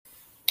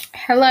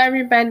Hello,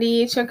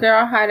 everybody. It's your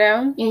girl,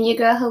 Hado. And your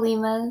girl,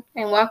 Halima.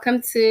 And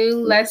welcome to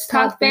Let's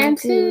Talk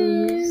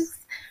Bantus.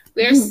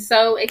 We're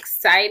so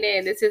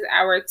excited. This is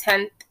our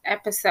 10th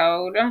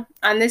episode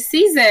on this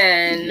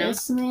season.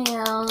 Yes, ma'am.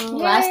 Yay.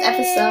 Last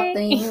episode,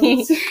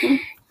 things.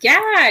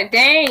 Yeah,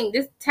 dang.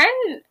 This 10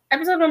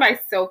 episodes went by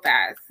so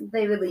fast.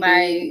 They really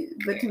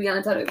did. But to be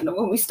honest, I don't even know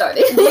when we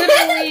started.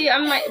 Literally,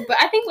 but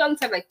I think we only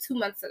started like 2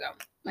 months ago.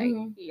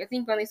 I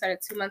think we only started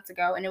 2 months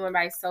ago, and it went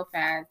by so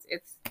fast.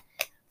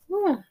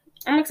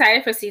 I'm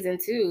excited for season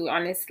 2,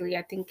 honestly.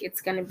 I think it's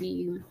going to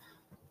be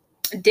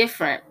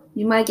different.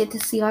 You might get to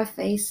see our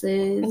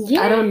faces.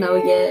 Yeah. I don't know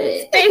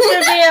yet. Face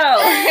reveal.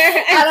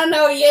 I don't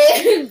know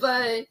yet,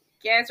 but...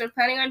 Yes, we're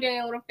planning on doing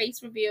a little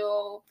face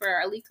reveal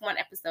for at least one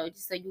episode,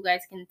 just so you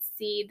guys can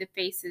see the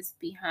faces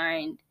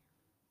behind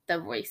the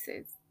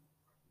voices.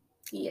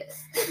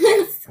 Yes.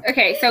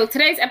 Okay, so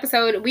today's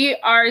episode, we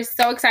are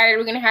so excited.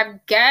 We're going to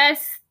have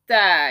guests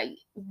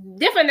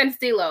different than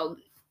Stilo.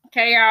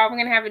 Okay, y'all, we're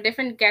going to have a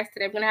different guest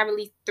today. We're going to have at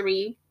least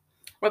 3.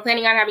 We're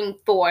planning on having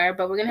 4,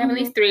 but we're going to have at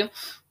least 3.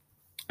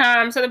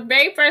 So the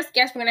very first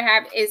guest we're going to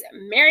have is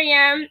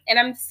Miriam, and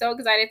I'm so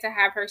excited to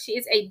have her. She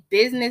is a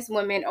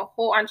businesswoman, a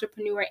whole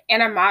entrepreneur,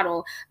 and a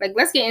model. Like,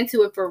 let's get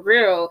into it for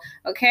real,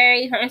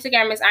 okay? Her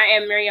Instagram is I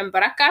am Miriam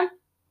Baraka.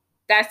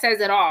 That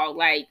says it all,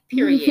 like,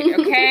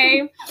 period,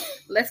 okay?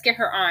 Let's get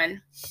her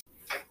on.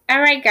 All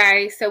right,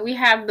 guys, so we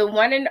have the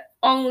one and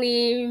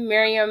only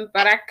Miriam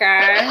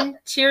Baraka.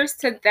 Cheers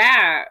to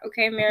that,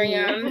 okay,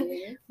 Miriam?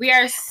 Mm-hmm. We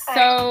are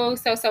so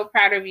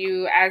proud of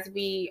you as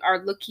we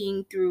are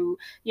looking through,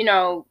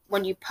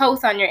 when you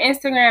post on your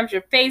Instagrams,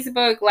 your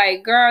Facebook,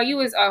 like, girl, you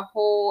was a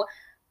whole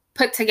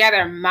put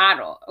together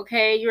model,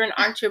 okay? You're an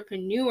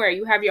entrepreneur.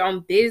 You have your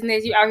own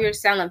business. You out here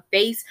selling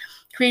face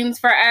creams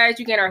for us.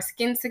 You get our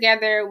skins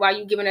together while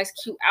you giving us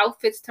cute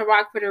outfits to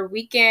rock for the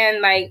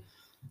weekend, like.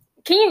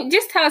 Can you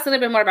just tell us a little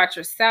bit more about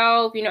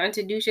yourself,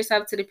 introduce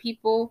yourself to the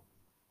people?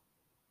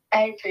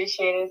 I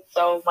appreciate it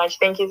so much.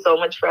 Thank you so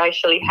much for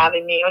actually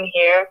having me on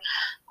here.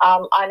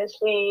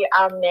 Honestly,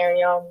 I'm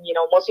Miriam.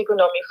 Most people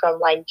know me from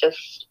like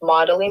just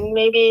modeling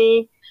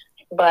maybe,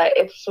 but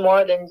it's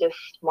more than just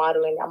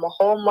modeling. I'm a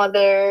whole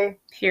mother.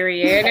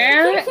 Period.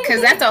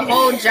 Because that's a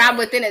whole job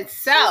within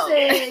itself.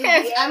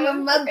 I'm a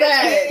mother.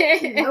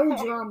 No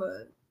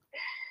drama.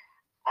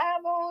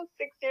 I'm almost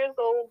 6 years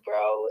old,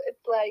 bro.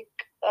 It's like,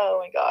 oh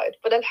my God.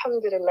 But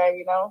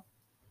alhamdulillah,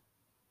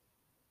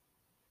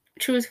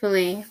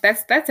 Truthfully,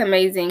 that's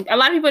amazing. A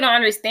lot of people don't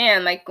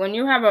understand, like, when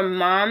you have a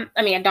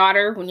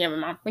daughter, when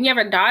you have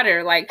a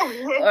daughter, like,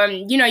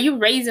 you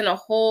raising a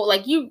whole,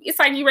 like, it's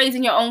like you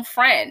raising your own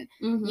friend,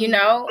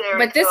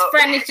 but this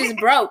friend is just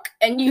broke,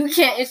 and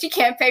she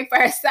can't pay for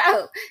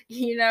herself,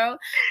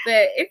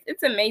 but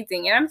it's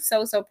amazing, and I'm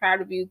so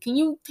proud of you. Can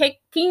you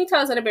tell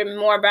us a little bit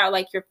more about,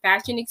 like, your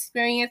fashion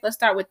experience? Let's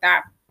start with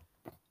that.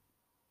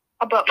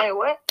 About my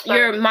what?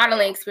 Your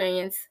modeling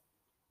experience.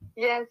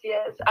 Yes.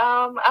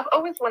 I've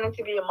always wanted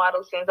to be a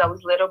model since I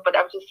was little, but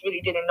I just really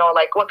didn't know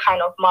like what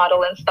kind of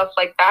model and stuff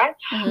like that.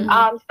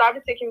 Mm-hmm.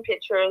 Started taking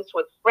pictures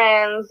with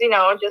friends,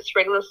 just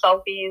regular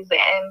selfies,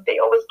 and they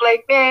always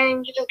like,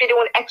 man, you just be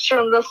doing extra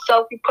on those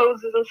selfie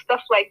poses and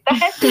stuff like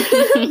that.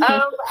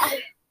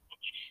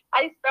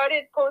 I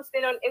started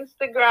posting on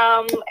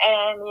Instagram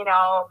and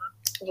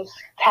just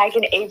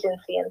tagging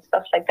agency and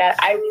stuff like that.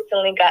 I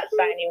recently got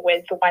signed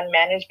with One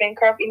Management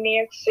Corp in New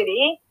York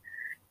City.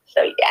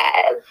 So,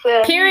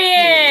 yes.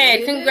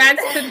 Period.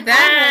 Congrats to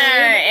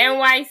that.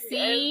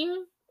 NYC.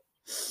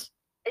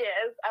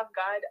 Yes, I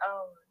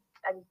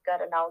just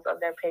got announced on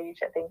their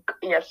page, I think,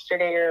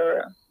 yesterday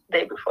or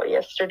day before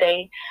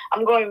yesterday.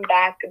 I'm going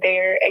back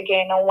there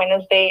again on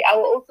Wednesday. I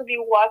will also be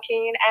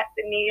walking at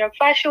the New York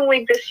Fashion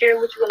Week this year,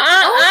 which will girl.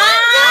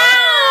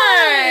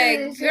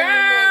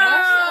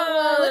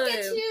 Look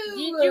at you.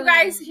 Did you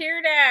guys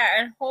hear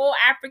that? Whole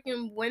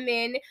African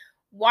women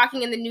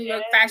walking in the New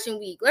York Fashion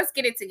Week. Let's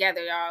get it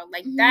together, y'all.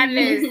 Like, that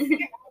is...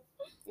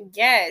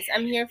 Yes,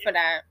 I'm here for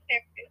that.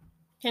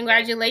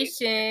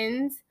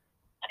 Congratulations.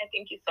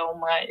 Thank you so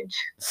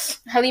much.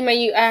 Halima,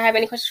 you have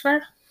any questions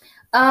for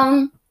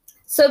her?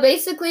 So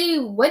basically,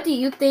 what do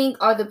you think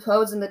are the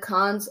pros and the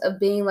cons of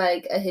being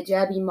like a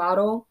hijabi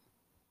model?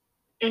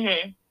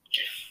 Mm-hmm.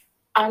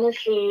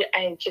 Honestly,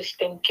 I just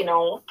think, being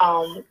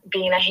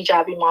a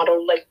hijabi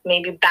model, like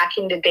maybe back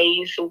in the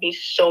days would be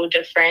so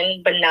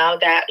different. But now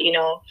that,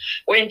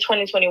 we're in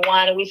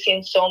 2021, we've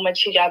seen so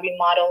much hijabi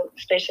models,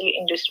 especially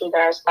industry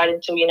that are starting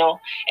to,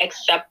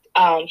 accept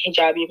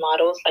hijabi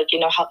models. Like,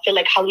 I feel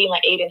like Halima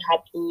Aden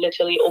had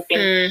literally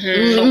opened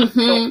so much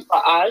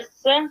for us.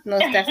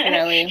 Most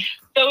definitely.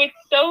 So it's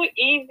so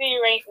easy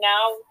right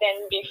now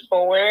than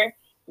before.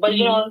 But,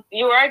 you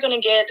are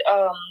going to get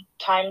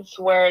times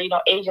where,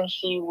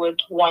 agency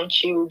would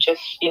want you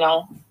just,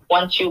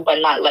 want you, but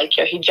not like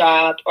your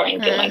hijab or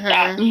anything like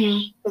that.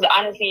 Mm-hmm. Because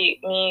honestly,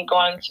 me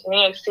going to New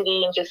York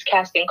City and just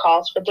casting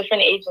calls for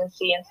different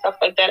agency and stuff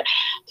like that,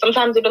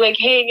 sometimes they'll be like,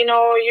 hey, you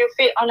know, you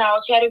fit on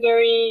our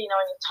category, you know,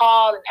 you're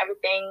tall and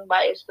everything,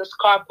 but is the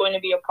scarf going to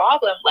be a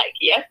problem? Like,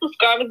 yes, the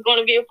scarf is going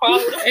to be a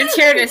problem. It's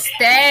here to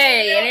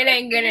stay, and it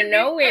ain't going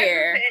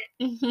nowhere.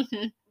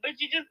 But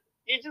you just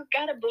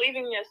gotta believe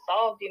in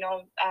yourself, you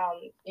know.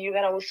 You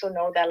gotta also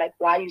know that, like,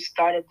 why you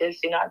started this,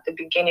 you know, at the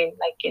beginning,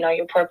 like, you know,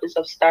 your purpose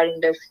of starting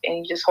this,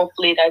 and just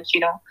hopefully that, you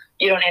know,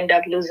 you don't end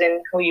up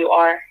losing who you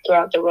are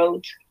throughout the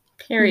road.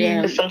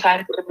 Period. Because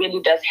sometimes it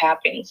really does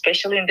happen,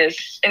 especially in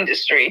this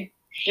industry.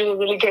 You will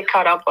really get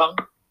caught up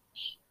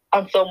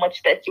on so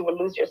much that you will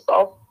lose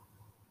yourself.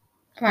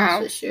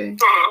 Wow. For sure.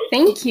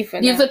 Thank you for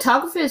that. Do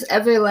photographers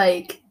ever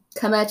like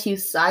come at you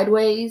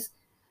sideways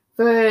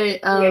for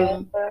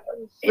hijab?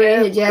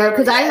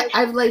 Because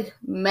I've like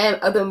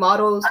met other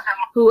models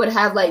who would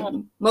have like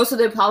most of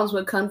their problems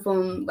would come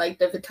from like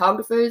the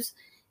photographers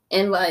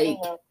and like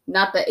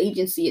not the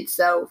agency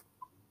itself.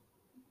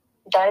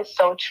 That is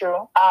so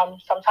true.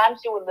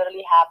 Sometimes you would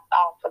literally have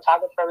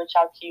photographer reach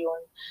out to you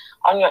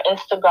on your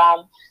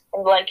Instagram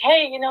and be like,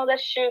 hey, you know,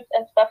 let's shoot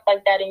and stuff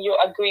like that, and you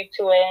agree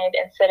to it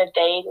and set a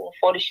date and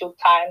photo shoot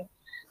time.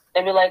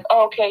 They'd be like,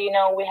 oh, okay, you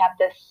know, we have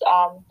this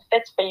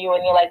fits for you,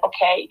 and you're like,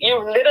 okay, you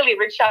literally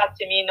reach out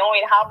to me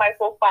knowing how my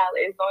profile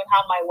is, knowing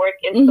how my work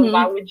is, so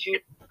why would you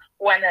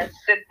want to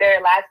sit there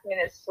last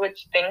minute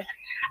switch things?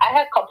 I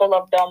had a couple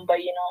of them, but,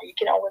 you know, you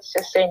can always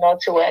just say no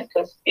to it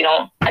because, you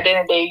know, at the end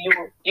of the day,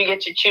 you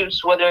get to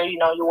choose whether, you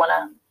know, you want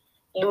to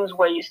lose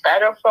where you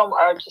started from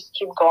or just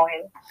keep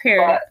going.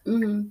 Period. But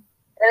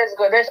it is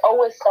good. There's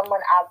always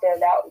someone out there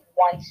that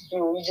wants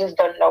you. You just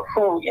don't know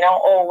who, you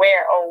know, or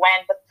where or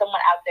when, but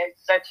someone out there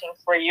searching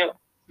for you.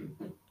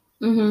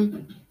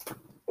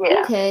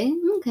 Yeah. Okay.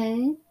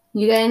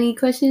 You got any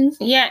questions?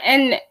 Yeah,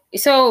 and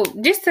so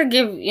just to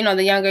give, you know,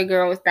 the younger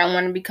girls that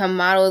want to become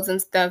models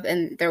and stuff,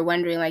 and they're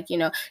wondering, like, you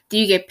know, do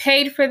you get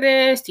paid for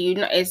this? Do you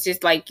know, it's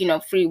just like, you know,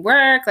 free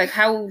work? Like,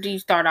 how do you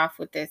start off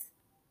with this?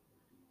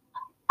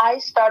 I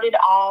started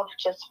off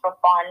just for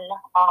fun.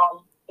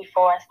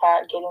 Before I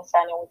started getting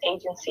signed with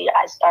agency,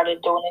 I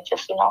started doing it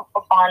just, you know,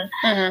 for fun.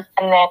 And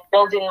then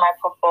building my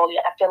portfolio.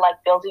 I feel like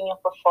building your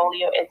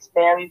portfolio, it's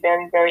very,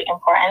 very, very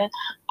important.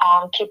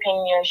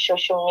 Keeping your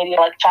social media,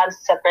 like, try to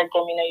separate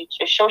them, you know,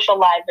 your social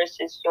life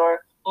versus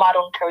your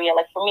modeling career.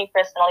 Like, for me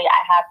personally,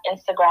 I have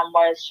Instagram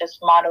where it's just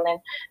modeling,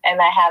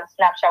 and I have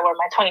Snapchat where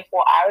my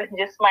 24 hours,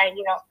 just my,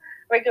 you know,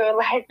 regular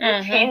life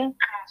routine.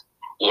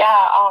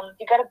 Yeah,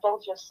 you gotta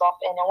build yourself,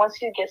 and then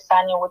once you get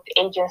signed in with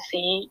the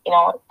agency, you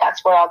know,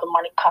 that's where all the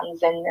money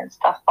comes in and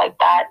stuff like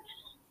that.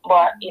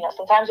 But, you know,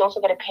 sometimes you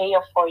also gotta pay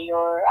for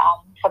your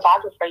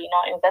photographer. You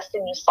know, invest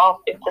in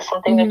yourself. If there's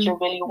something that you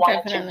really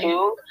wanted to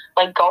do,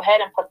 like, go ahead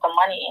and put the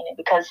money in it,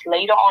 because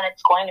later on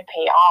it's going to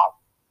pay off.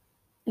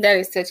 That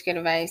is such good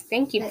advice.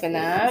 Thank you for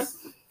that.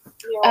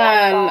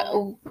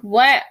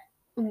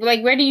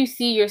 Where do you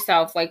see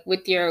yourself, like,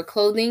 with your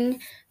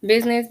clothing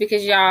business?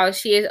 Because, y'all,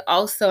 she is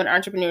also an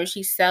entrepreneur.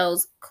 She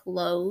sells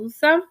clothes.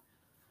 I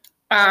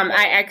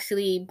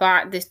actually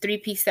bought this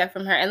 3-piece set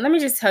from her, and let me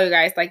just tell you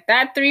guys, like,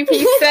 that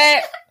 3-piece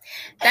set,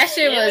 that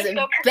shit was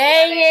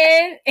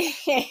banging.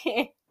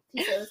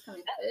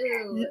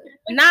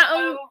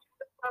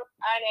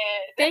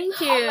 Thank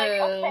you.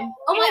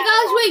 Oh my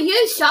gosh, wait,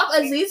 you shop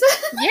Aziza?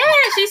 Yeah,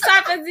 she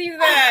shop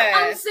Aziza.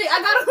 I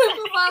got her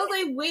profile. I was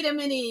like, wait a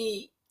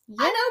minute.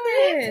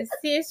 Yes,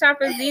 see, shop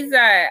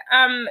Aziza.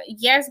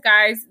 Yes,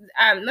 guys.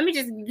 Let me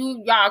just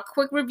do y'all a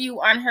quick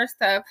review on her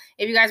stuff.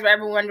 If you guys were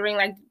ever wondering,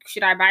 like,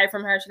 should I buy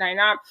from her? Should I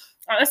not?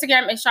 On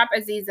Instagram, it's shop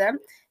Aziza,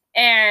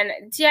 and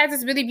she has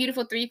this really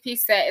beautiful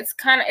 3-piece set. It's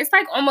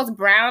like almost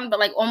brown, but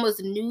like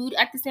almost nude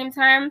at the same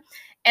time.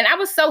 And I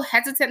was so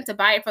hesitant to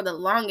buy it for the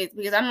longest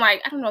because I'm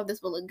like, I don't know if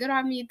this will look good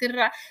on me.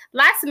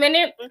 Last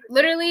minute,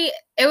 literally,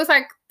 it was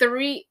like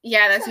 3.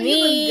 Yeah, that's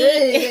me.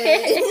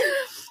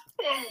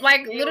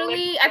 Like,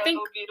 literally, I think,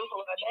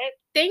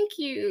 thank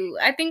you.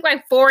 I think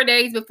like 4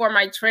 days before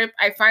my trip,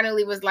 I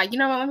finally was like, you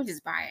know what, let me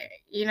just buy it,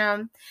 you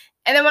know?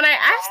 And then when I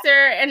asked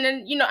her, and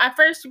then, you know, at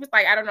first she was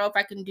like, I don't know if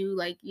I can do,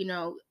 like, you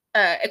know,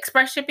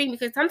 express shipping,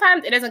 because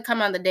sometimes it doesn't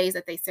come on the days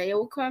that they say it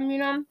will come, you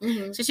know?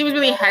 So she was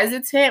really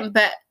hesitant,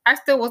 but I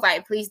still was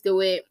like, please do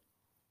it.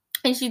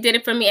 And she did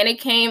it for me, and it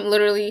came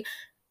literally,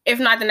 if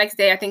not the next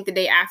day, I think the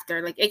day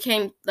after. Like, it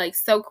came like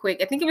so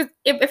quick. I think it was,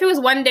 if it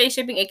was 1 day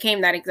shipping, it came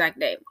that exact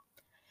day.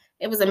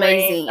 It was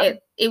amazing.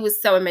 It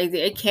was so amazing.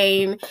 It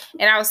came,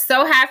 and I was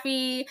so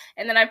happy.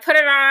 And then I put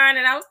it on,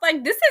 and I was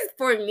like, "This is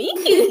for me."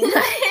 You look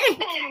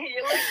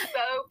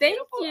so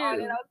beautiful you.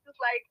 on it. I was just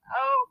like,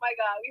 "Oh my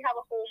god, we have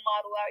a whole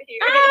model out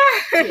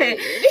here."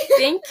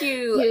 Thank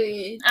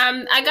you.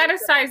 I got a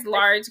size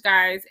large,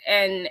 guys,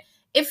 and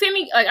it fit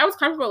me. Like, I was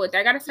comfortable with it.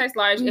 I got a size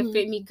large. It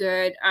fit me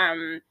good.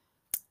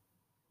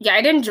 Yeah,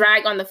 I didn't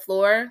drag on the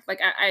floor like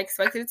I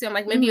expected it to. I'm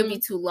like, maybe it'll be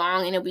too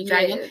long and it'll be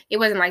dragging. Yeah. It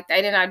wasn't like that.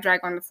 I did not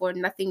drag on the floor.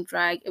 Nothing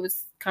dragged. It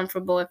was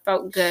comfortable. It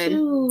felt good.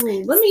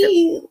 Let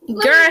me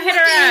hit her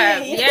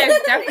up.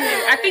 Yes, definitely.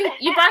 I think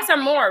you brought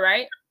some more,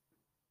 right?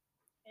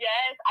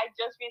 Yes, I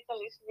just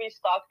recently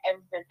restocked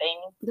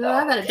everything. Girl,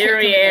 I gotta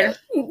Period.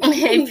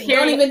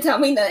 Don't even tell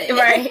me that.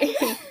 Right.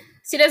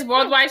 She does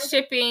worldwide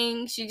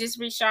shipping. She just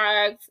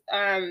restocked.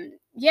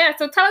 Yeah.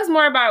 So tell us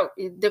more about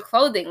the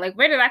clothing. Like,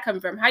 where did that come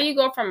from? How you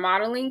go from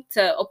modeling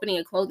to opening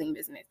a clothing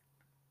business?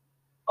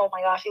 Oh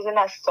my gosh, isn't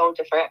that so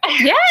different?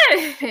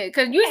 Yeah,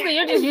 because usually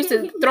you're just used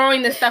to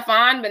throwing the stuff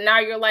on, but now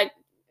you're like,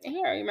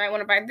 here, you might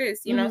want to buy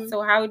this, you know?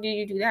 So how do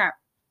you do that?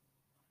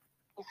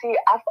 You see,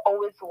 I've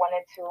always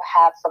wanted to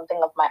have something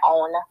of my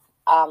own.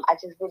 I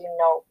just didn't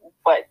know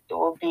what it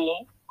would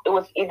be. It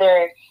was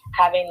either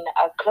having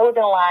a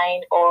clothing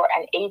line or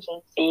an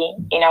agency,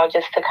 you know,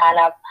 just to kind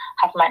of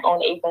have my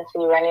own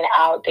agency running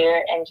out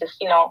there and just,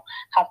 you know,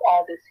 have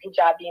all these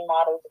hijabi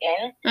models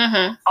in.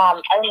 I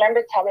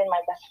remember telling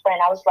my best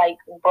friend, I was like,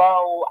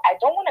 bro, I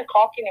don't want to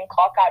clock in and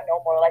clock out no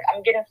more. Like,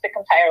 I'm getting sick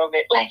and tired of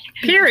it. Like,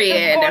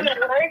 period.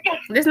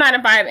 This 9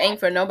 to 5 ain't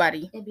for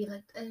nobody. It'd be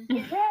like,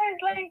 yes,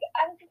 like,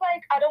 I'm just like,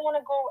 I don't want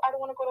to go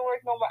to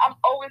work no more. I'm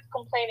always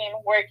complaining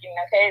working,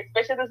 okay?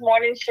 Especially this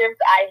morning shift,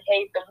 I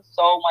hate them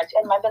so much.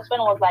 And my best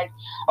friend was like,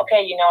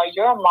 okay, you know,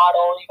 you're a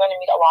model, you're going to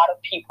meet a lot of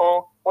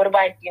people. What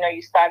about, you know,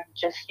 you start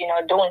just, you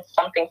know, doing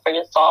something for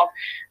yourself,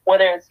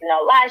 whether it's, you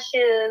know,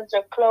 lashes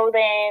or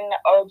clothing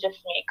or just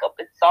makeup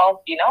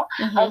itself, you know?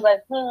 I was like,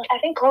 I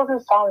think clothing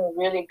sounds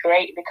really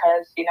great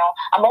because, you know,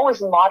 I'm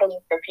always modeling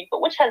for people,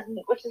 which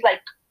is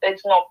like,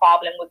 it's no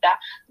problem with that.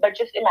 But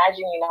just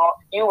imagine, you know,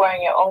 you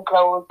wearing your own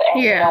clothes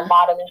and, you know,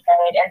 modeling for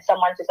it, and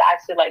someone just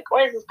asks you, like,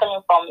 where is this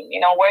coming from? You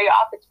know, where are your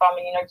outfits from?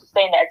 And, you know, just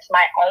saying that it's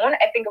my own.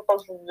 I think it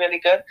feels really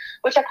good,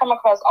 which I come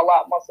across a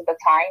lot most of the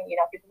time. You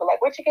know, people are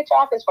like, where'd you get your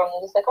outfits from?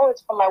 And it's like, oh,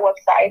 it's from my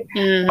website.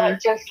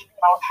 But just, you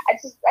know, I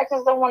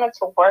just don't want it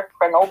to work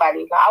for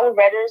nobody. You know, I would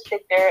rather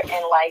sit there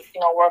and, like,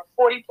 you know, work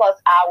 40+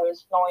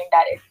 hours knowing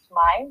that it's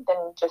mine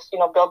than just, you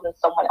know, building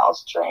someone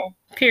else's dream.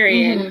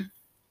 Period.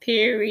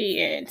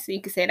 Period. So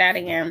you can say that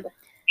again.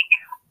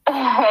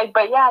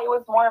 But yeah, it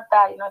was more of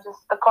that, you know, just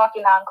the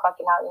clocking out,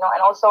 you know,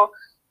 and also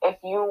if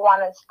you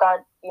want to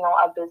start, you know,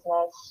 a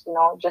business, you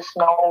know, just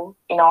know,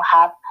 you know,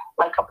 have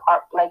like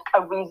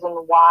a reason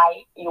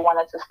why you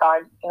wanted to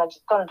start, you know,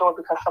 just don't do it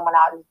because someone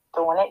else is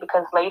doing it,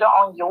 because later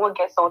on you will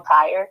get so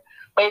tired.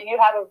 But if you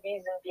have a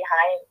reason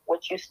behind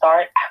what you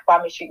start, I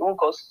promise you will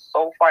go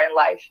so far in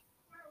life.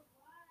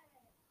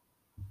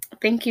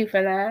 Thank you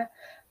for that.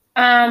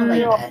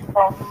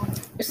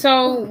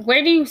 So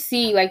where do you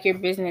see like your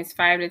business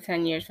 5 to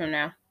 10 years from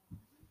now?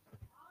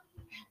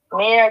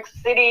 New York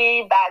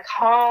City, back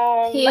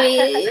home, you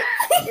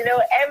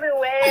know,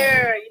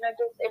 everywhere, you know,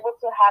 just able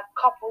to have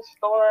couple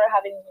store,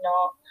 having, you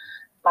know,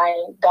 my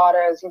daughter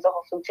Aziza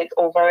hopefully take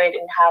over it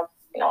and have,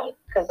 you know,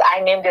 because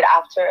I named it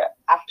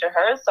after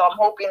her, so I'm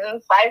hoping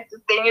in 5 to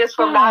 10 years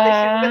from now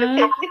that she's gonna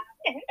take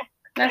it.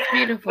 That's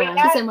beautiful.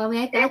 She said, "Mommy,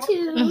 I got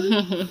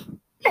you."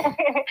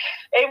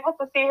 Able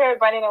to see her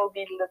running, it will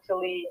be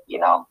literally, you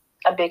know,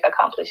 a big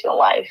accomplishment in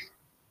life.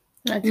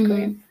 That's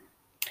great.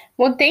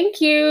 Well, thank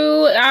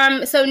you.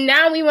 So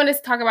now we want to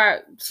talk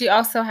about, she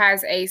also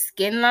has a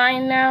skin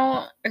line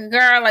now.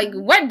 Girl, like,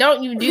 what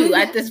don't you do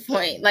at this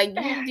point? Like,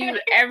 you do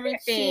everything.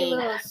 She's a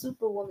little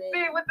superwoman.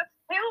 See, with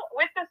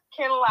the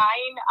skin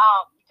line,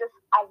 just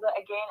as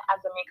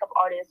a makeup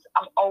artist,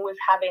 I'm always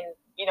having,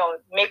 you know,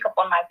 makeup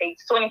on my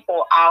face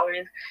 24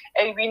 hours.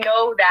 And we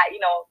know that, you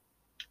know,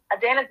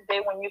 at the end of the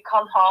day, when you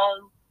come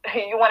home,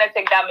 you want to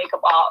take that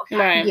makeup off.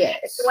 Right.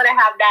 Yes. You want to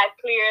have that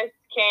clear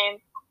skin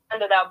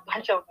under that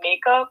bunch of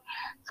makeup.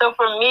 So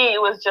for me,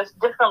 it was just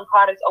different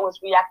products always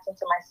reacting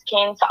to my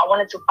skin. So I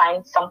wanted to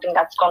find something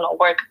that's going to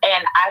work.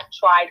 And I've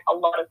tried a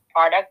lot of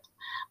products,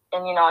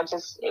 and, you know, it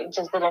just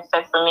didn't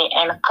fit for me.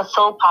 And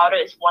Kasul powder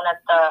is one of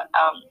the,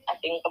 I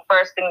think the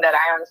first thing that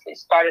I honestly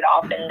started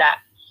off in that,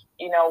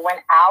 you know, went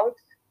out.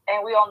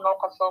 And we all know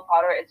Kasul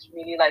powder, it's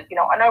really like, you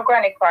know, an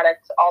organic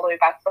product all the way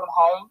back from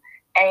home.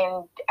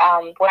 And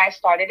when I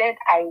started it,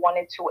 I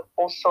wanted to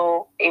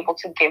also able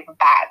to give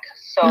back.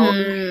 So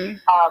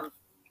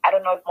I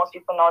don't know if most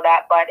people know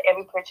that, but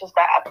every purchase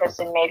that a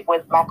person made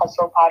with my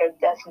Kasul powder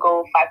does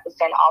go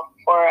 5% off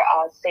for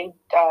Save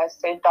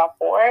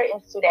Darfur in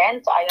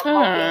Sudan. So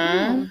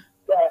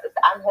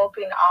I'm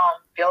hoping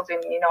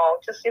building, you know,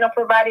 just, you know,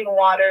 providing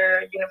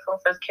water, uniform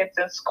for kids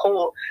in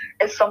school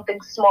is something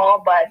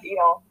small, but, you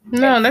know.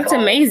 No, that's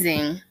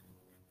amazing.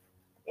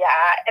 Yeah,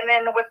 and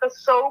then with the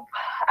soap,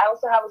 I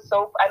also have a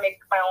soap. I make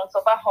my own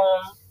soap at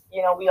home.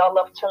 You know, we all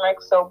love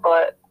turmeric soap,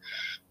 but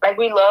like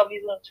we love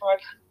using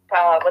turmeric.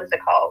 What is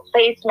it called?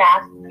 Face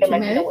mask. And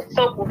like, you know, with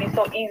soap will be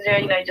so easier.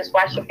 You know, you just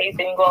wash your face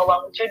and you go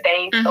along with your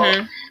day.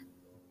 So,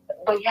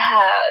 but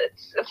yeah,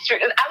 it's true.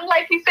 I'm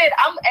like you said,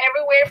 I'm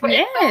everywhere. But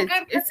yes, it's so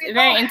good. It's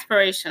very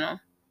inspirational.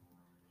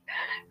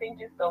 Thank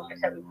you so much,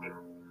 everybody.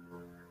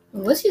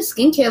 What's your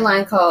skincare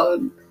line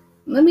called?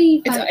 Let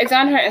me. It's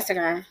on her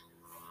Instagram.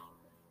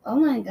 Oh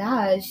my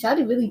gosh,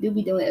 Shawty really do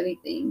be doing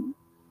everything.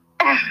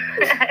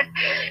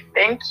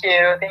 Thank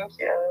you.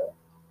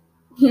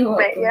 You're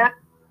welcome. But yeah.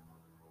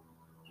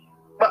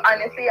 But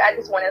honestly, I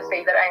just want to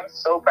say that I am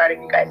so proud of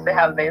you guys to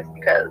have this,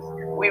 because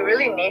we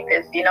really need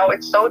this. You know,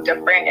 it's so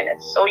different and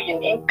it's so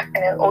unique, and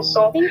it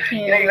also, Thank you.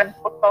 you know,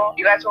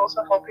 you guys are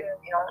also helping,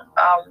 you know,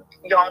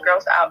 young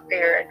girls out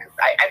there. Cause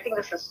I think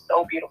this is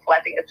so beautiful.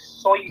 I think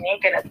it's so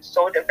unique and it's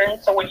so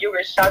different. So when you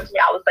reached out to me,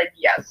 I was like,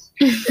 yes.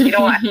 You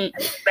know, like,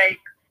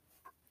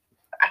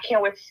 I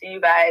can't wait to see you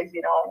guys,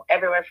 you know,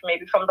 everywhere from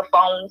the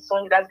phones.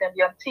 Soon you guys are going to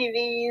be on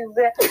TVs.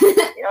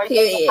 You know,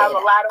 you have a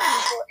lot of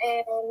people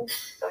in.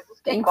 So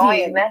just keep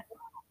going.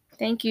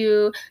 Thank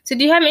you. So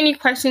do you have any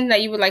questions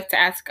that you would like to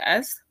ask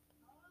us?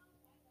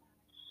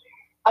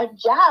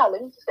 Yeah,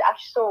 let me just ask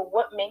you, so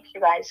what makes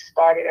you guys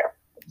start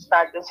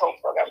this whole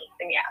program?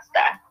 Let me ask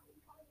that.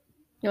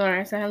 You want to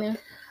answer, Halia?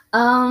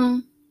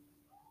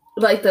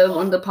 Like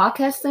the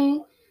podcast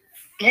thing?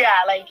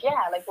 Yeah, like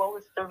what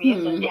was the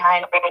reason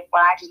behind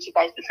why did you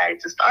guys decide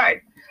to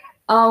start?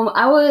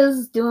 I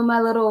was doing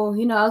my little,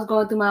 you know, I was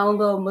going through my own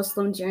little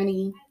Muslim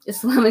journey,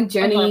 Islamic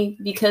journey,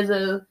 because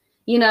of,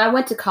 you know, I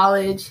went to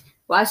college.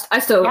 Well,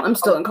 I'm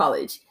still in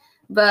college,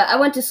 but I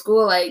went to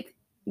school, like,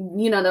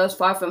 you know, that was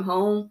far from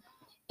home,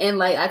 and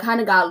like I kind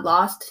of got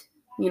lost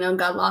in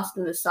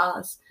the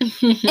sauce.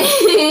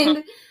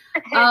 And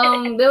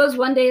there was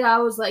one day that I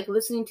was like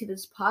listening to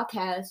this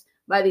podcast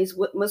by these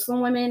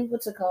Muslim women.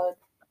 What's it called?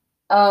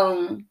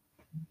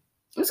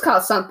 It's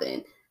called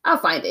something. I'll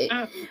find it.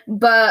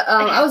 But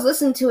I was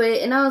listening to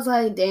it and I was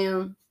like,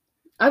 damn,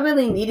 I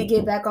really need to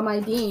get back on my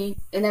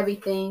deen and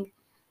everything.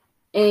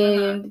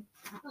 And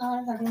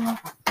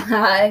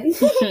hi.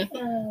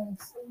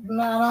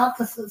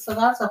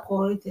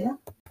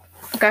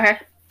 Go ahead.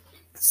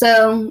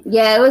 So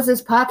yeah, it was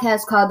this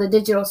podcast called The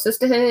Digital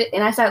Sisterhood,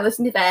 and I started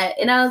listening to that,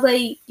 and I was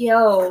like,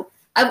 yo,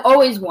 I've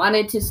always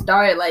wanted to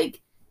start like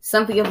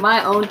something of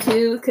my own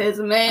too, because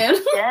man,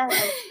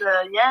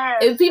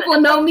 if people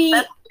know me,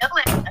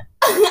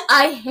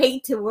 I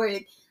hate to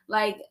work.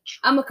 Like,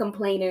 I'm a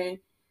complainer.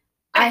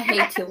 I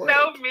hate to work.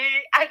 Know me.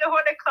 I don't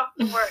want to come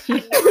to work.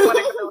 I never want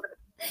to come to work.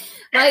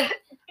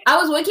 Like, I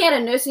was working at a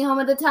nursing home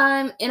at the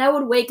time, and I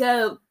would wake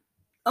up,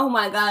 oh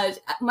my gosh,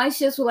 my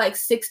shifts were like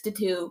 6 to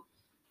 2,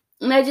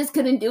 and I just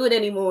couldn't do it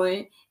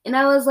anymore. And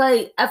I was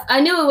like,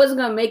 I knew it wasn't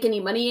going to make any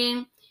money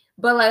in,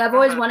 but like, I've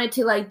always wanted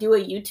to like do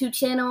a YouTube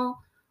channel.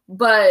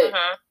 But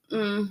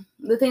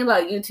the thing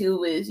about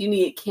YouTube is you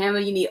need a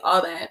camera, you need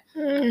all that.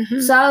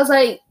 So I was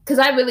like, because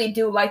I really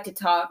do like to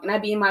talk, and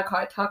I'd be in my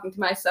car talking to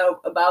myself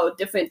about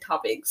different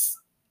topics.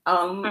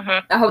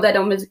 I hope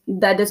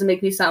that doesn't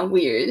make me sound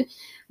weird,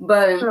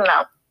 but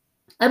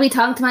I'd be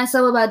talking to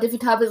myself about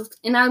different topics,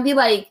 and I'd be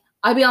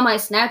on my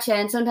Snapchat,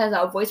 and sometimes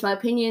I'll voice my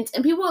opinions,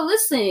 and people will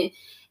listen,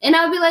 and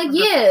I'll be like,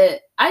 yeah,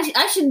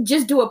 I should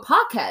just do a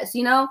podcast,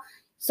 you know?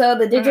 So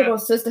the Digital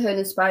Sisterhood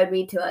inspired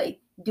me to like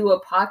do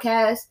a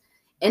podcast.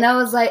 And I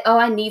was like, oh,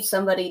 I need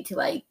somebody to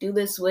like do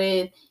this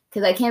with,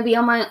 because I can't be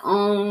on my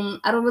own.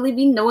 I don't really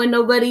be knowing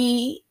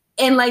nobody.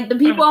 And like the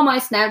people on my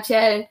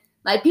Snapchat,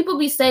 like people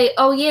be saying,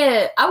 oh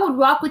yeah, I would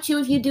rock with you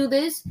if you do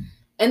this.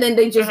 And then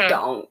they just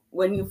don't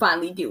when you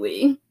finally do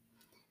it.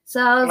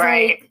 So I was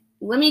like,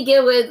 let me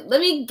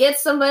get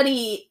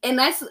somebody. And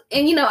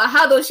you know,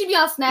 how though she be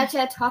on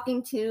Snapchat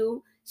talking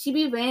to, she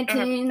be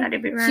ranting.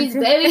 She's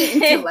very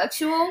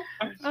intellectual.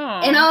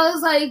 And I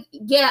was like,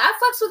 yeah, I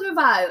fucks with her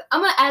vibe.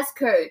 I'm going to ask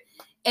her.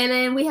 And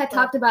then we had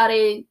talked about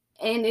it,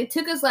 and it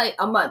took us like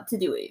a month to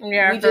do it.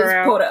 Yeah, we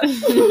just pulled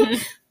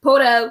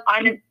up.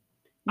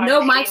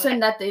 No mics or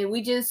nothing.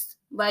 We just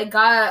like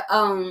got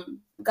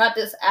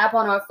this app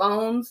on our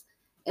phones,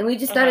 and we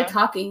just started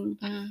talking.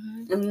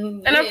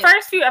 And the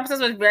first few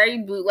episodes was very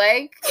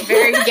bootleg,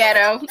 very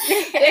ghetto.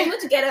 Very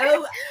much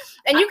ghetto.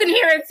 And you can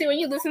hear it too when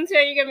you listen to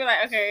it. You're gonna be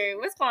like, okay,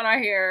 what's going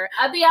on here?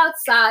 I'll be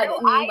outside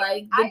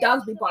and the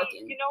dogs be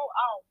barking. You know,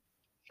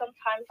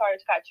 sometimes sorry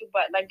to cut you,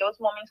 but like those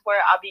moments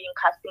where I'll be in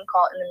casting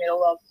call in the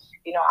middle of,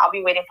 you know, I'll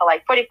be waiting for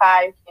like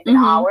 45 maybe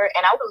an hour,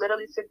 and I would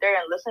literally sit there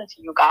and listen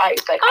to you guys.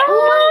 Like,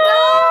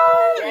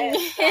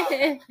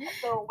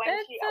 so when I had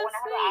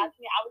her ask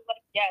me, I was like,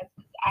 yes,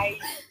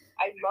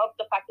 I love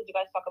the fact that you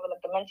guys talk about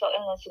like the mental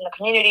illness in the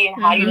community and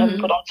how, you know,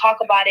 people don't talk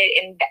about it.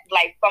 And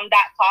like from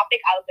that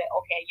topic, I was like,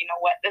 okay, you know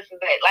what, this is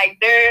it. Like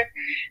they're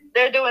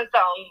doing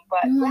something.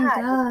 But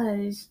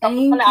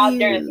someone out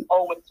there is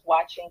always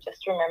watching.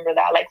 Just remember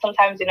that. Like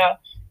sometimes, you know,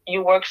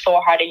 you work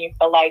so hard and you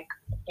feel like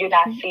you're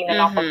not seeing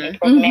enough of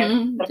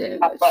improvement. But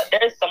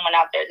there's someone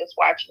out there just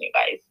watching you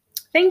guys.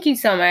 Thank you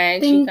so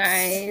much, you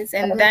guys.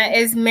 And that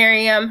is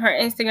Miriam. Her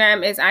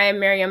Instagram is I am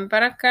Miriam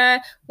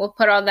Baraka. We'll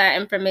put all that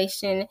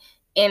information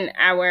in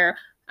our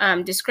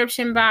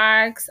description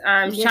box.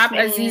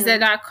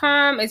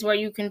 Shopaziza.com is where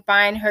you can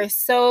find her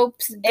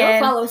soaps. Go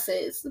follow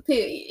sis,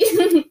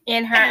 period.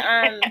 And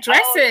her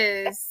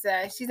dresses.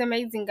 She's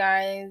amazing,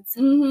 guys.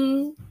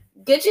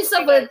 Get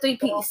yourself a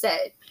 3-piece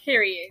set.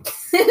 Period.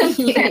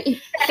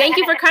 Thank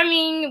you for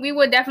coming. We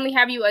will definitely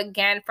have you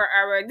again for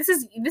this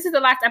is the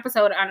last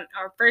episode on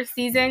our first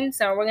season.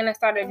 So we're gonna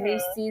start a new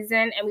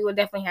season, and we will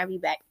definitely have you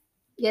back.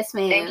 Yes,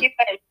 ma'am. Thank you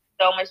guys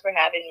so much for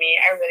having me.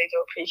 I really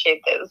do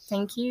appreciate this.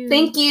 Thank you.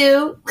 Thank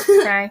you.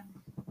 Bye.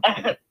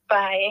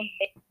 Bye.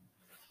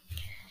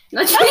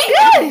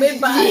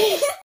 Goodbye.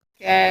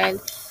 Good.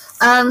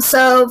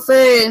 So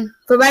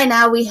for right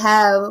now, we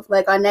have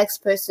like our next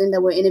person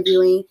that we're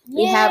interviewing.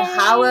 Yay. We have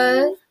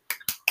Hawa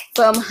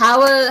from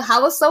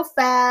Hawa So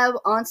Fab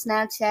on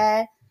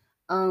Snapchat.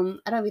 I don't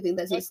even think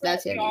that's his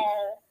Snapchat.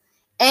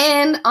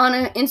 And on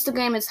her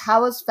Instagram, it's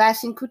Hawa's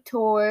Fashion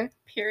Couture.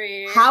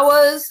 Period.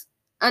 Hawa's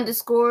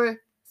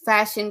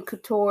 _Fashion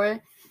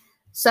Couture.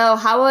 So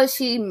Hawa,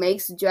 she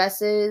makes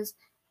dresses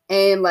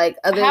and like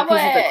other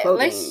pieces of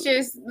clothing.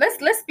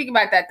 Let's speak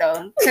about that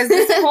though, because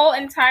this whole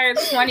entire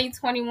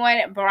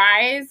 2021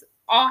 brides,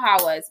 all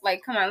Hawas.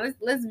 Like, come on,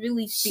 let's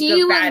really speak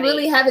she about it. She was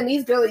really having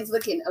these girlies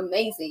looking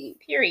amazing.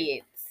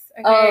 Period.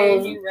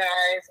 Okay, you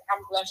guys,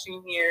 I'm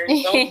blushing here.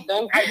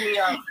 Don't hype me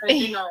up,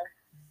 because you know.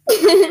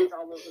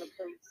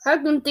 Her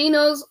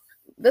Guntinos,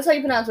 that's how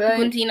you pronounce it, right?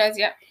 Guntinos,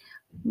 yeah.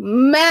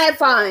 Mad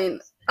fine.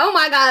 Oh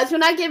my gosh,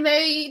 when I get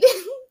married,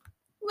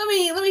 let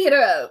me hit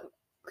her up.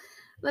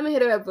 Let me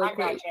hit her up real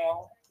quick.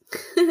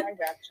 I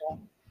got you.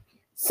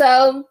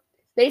 So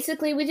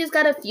basically, we just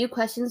got a few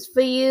questions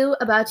for you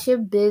about your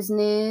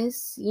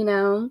business, you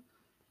know.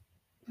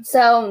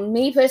 So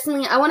me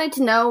personally, I wanted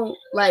to know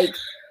like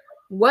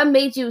what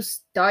made you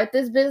start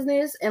this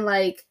business and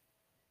like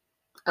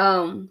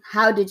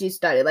how did you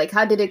start it? Like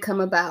how did it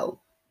come about?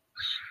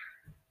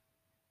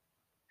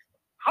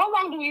 How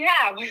long do we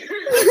have? It's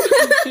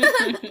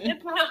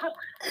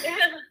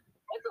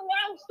a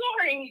long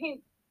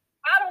story.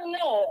 I don't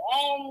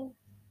know.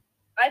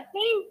 I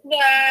think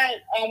that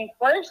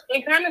first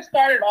it kind of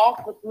started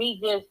off with me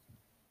just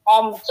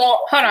so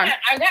hold on.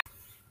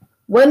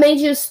 What made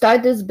you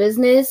start this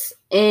business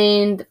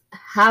and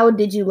how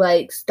did you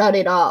like start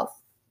it off?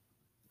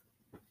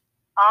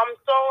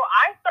 So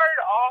I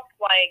started off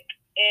like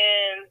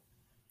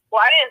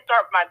I didn't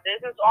start my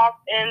business off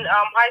in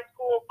high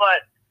school,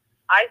 but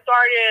I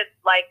started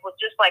like with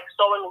just like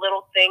sewing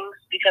little things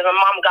because my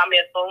mom got me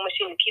a sewing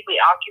machine to keep me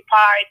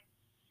occupied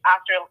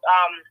after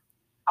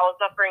I was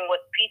suffering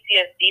with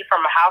PTSD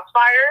from a house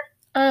fire.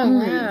 Oh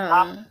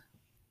wow.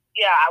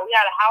 Yeah, we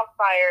had a house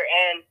fire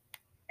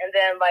and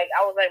then like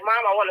I was like,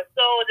 Mom, I want to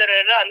sew, and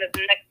then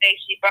the next day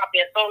she brought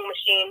me a sewing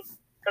machine.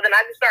 So then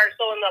I just started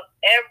sewing up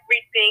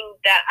everything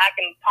that I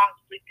can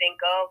possibly think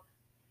of.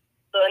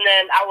 So and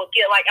then I would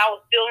steal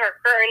her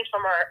curtains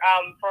from her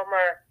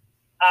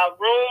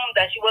room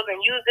that she wasn't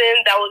using,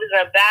 that was in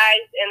her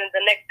bags, and then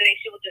the next day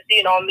she would just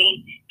see it on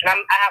me, and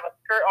I have a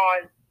skirt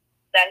on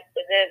that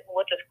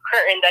with this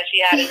curtain that she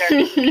had in her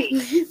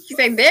suitcase. She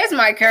said, "There's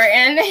my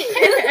curtain."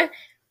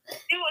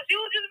 She was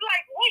just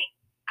like, "Wait,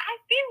 I've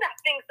seen that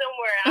thing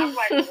somewhere." And I was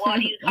like, "What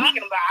are you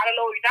talking about? I don't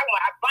know what you're talking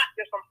about. I bought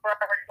this from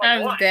Forever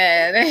 21." I'm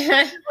dead.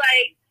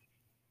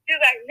 She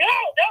was like, no,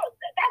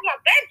 that's my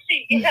bed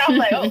sheet. And I was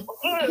like, oh,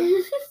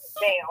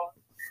 damn.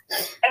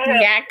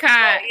 Got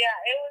caught. Yeah,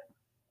 it was.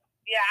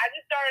 Yeah, I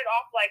just started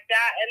off like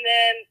that, and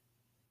then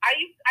I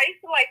used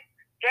to like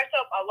dress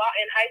up a lot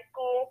in high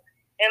school,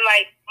 and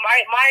like my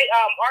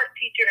art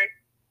teacher,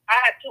 I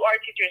had two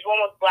art teachers.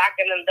 One was black,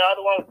 and then the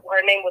other one,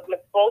 her name was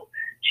Miss Bolt.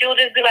 She would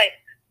just be like,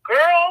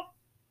 "Girl,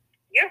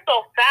 you're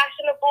so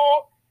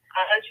fashionable."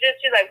 And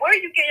she's like, "Where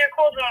do you get your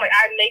clothes?" And I'm like,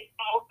 "I make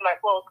most of my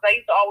clothes because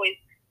I used to always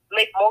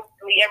make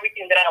mostly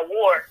everything that I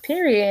wore."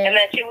 Period. And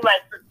then she was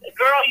like,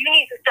 "Girl, you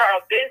need to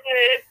start a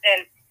business,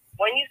 and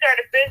when you start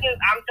a business,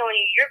 I'm telling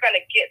you, you're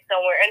gonna get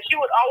somewhere." And she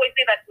would always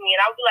say that to me,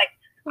 and I would be like,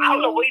 "I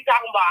don't know what you're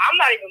talking about. I'm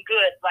not even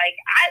good. Like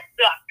I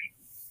suck."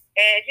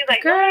 And she's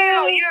like,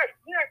 "Girl, you're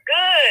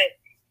good."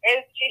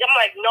 And I'm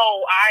like,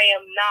 "No, I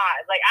am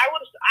not." Like I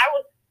was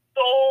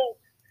so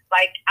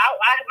like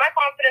my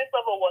confidence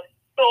level was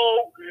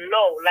so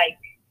low, like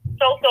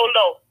so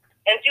low.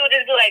 And she would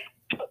just be like,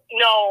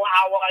 "No,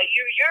 Hawa,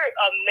 you're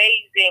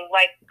amazing.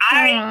 Like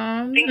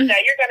I think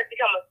that you're gonna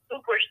become a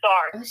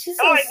superstar." Oh, she's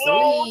I'm so like,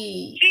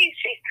 sweet. "No,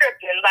 she's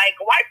tripping. Like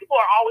white people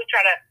are always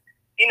trying to,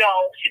 they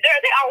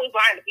always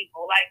lying to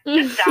people. Like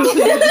just stop."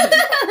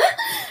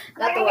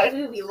 Not the white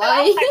people be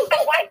lying. Like,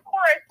 the white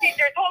chorus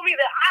teacher told me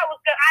that I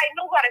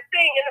knew how to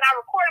sing, and then I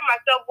recorded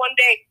myself one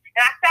day,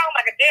 and I sound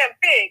like a damn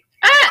pig.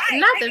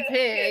 Not the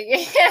pig.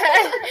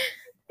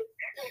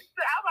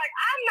 So I was like,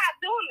 I'm not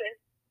doing this.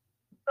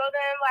 So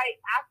then, like,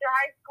 after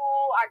high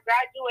school, I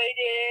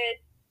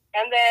graduated,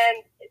 and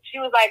then she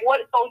was like, "What?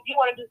 So do you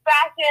want to do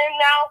fashion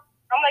now?"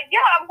 I'm like,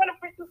 "Yeah, I'm going to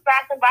pursue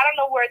fashion, but I don't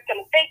know where it's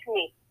going to take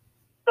me."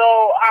 So,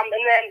 and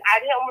then I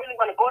didn't really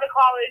want to go to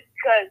college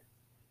because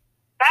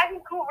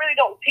fashion school really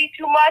don't teach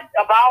you much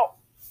about,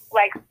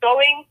 like,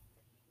 sewing.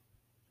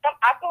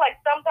 I feel like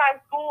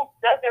sometimes school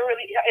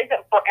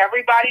isn't for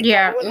everybody.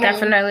 Yeah,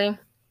 definitely.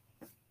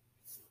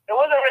 It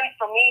wasn't really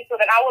for me. So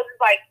then I was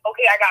just like,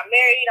 okay, I got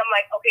married. I'm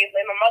like, okay,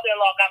 then my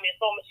mother-in-law got me a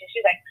sewing machine.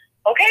 She's like,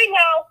 okay,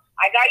 now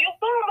I got you a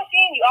sewing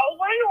machine. You always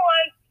wanted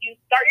one. You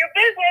start your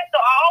business. So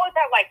I always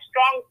had like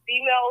strong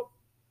females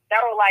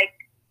that were like,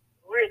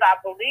 really, I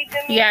believed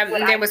in me. Yeah,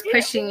 they was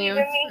pushing you.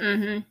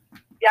 Mm-hmm.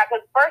 Yeah,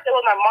 because first it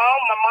was my mom.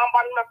 My mom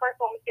bought me my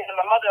first sewing machine, and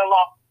my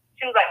mother-in-law,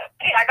 she was like,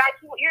 hey, I got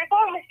you your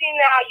sewing machine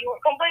now. You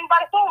were complaining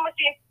about a sewing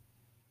machine.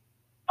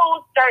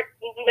 So start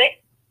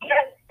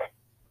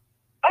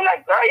I'm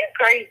like, girl, you're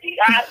crazy.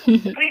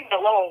 Leave it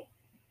alone.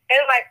 And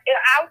like,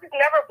 I just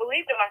never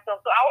believed in myself.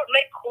 So I would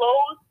make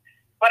clothes,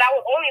 but I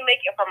would only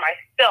make it for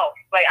myself.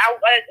 Like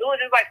it was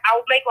just like I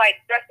would make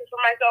like dresses for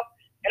myself,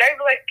 and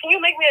everybody was like, "Can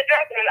you make me a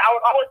dress?" And I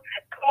would always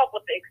come up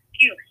with the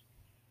excuse,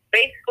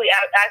 basically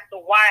as to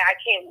why I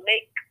can't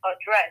make a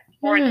dress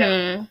for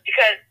them,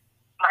 because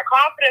my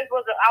confidence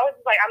was. I was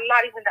just like, I'm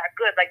not even that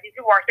good. Like these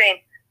people are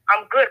saying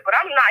I'm good, but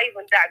I'm not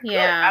even that good.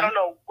 I don't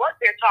know what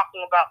they're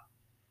talking about,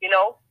 you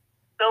know.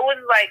 So it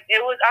was like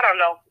I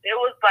don't know. It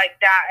was like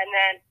that, and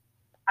then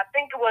I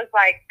think it was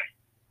like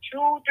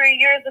 2-3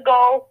 years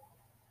ago.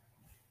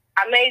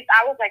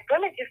 I was like, let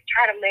me just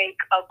try to make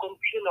a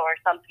guntino or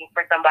something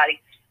for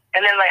somebody.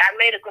 And then, like, I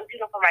made a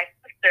guntino for my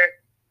sister,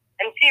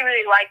 and she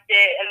really liked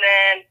it. And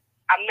then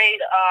I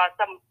made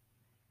some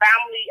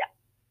family,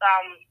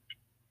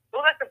 it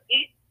was like some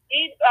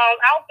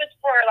outfits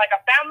for, like,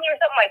 a family or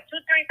something, like 2-3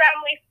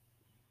 families.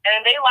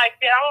 And they liked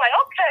it. I'm like,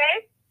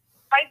 okay.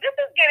 Like, this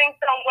is getting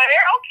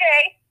somewhere.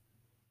 Okay.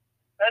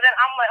 So then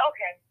I'm like,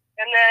 okay.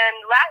 And then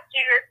last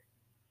year,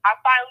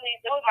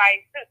 it was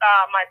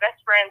my best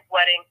friend's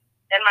wedding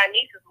and my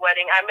niece's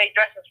wedding. I made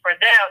dresses for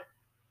them.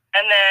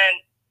 And then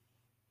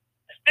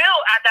still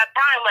at that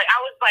time, like, I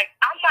was like,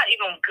 I'm not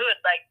even good.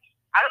 Like,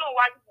 I don't know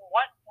why people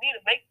want me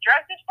to make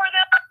dresses for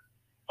them,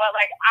 but,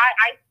 like,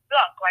 I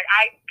suck. Like,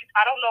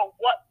 I don't know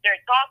what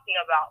they're talking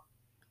about.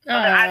 So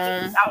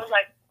I was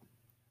like,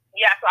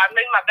 yeah, so I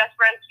made my best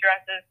friend's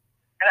dresses,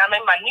 and I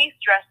made my niece's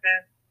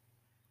dresses.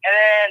 And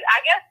then I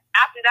guess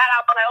after that,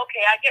 I was like,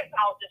 okay, I guess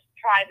I'll just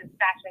try this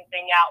fashion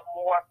thing out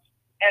more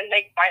and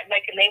make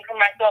a name for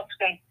myself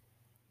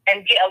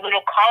and get a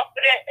little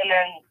confident. And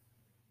then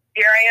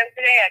here I am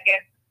today, I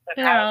guess.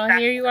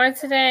 Here you are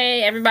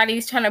today.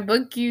 Everybody's trying to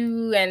book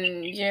you,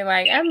 and you're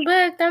like, I'm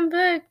booked.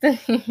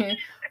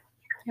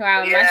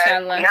 Wow,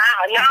 mashallah.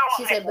 Now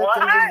she said, what?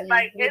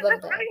 Like, is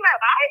this really my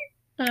life?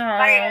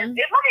 Like,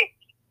 it's like,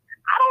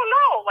 I don't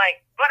know.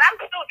 Like, but I'm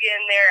still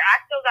getting there. I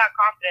still got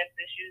confidence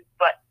issues,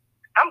 but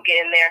I'm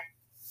getting there.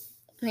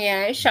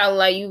 Yeah,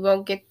 inshallah, you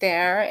will get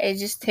there. It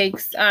just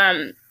takes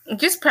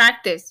just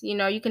practice. You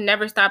know, you can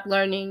never stop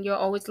learning. You'll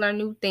always learn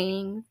new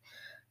things.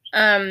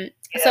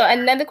 So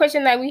another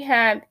question that we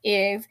have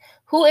is,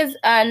 who is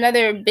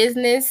another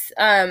business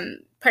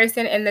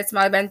person in the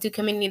Somali Bantu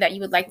community that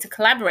you would like to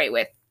collaborate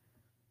with?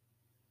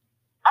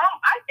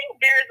 I think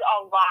there's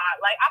a lot.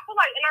 Like, I feel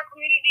like in our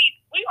community,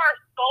 we are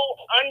so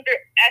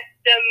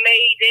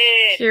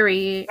underestimated.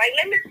 Period. Like,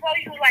 let me tell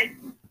you, like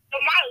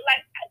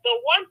the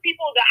one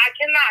people that I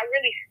cannot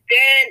really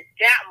stand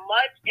that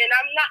much, and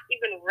I'm not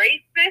even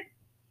racist,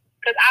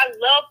 because I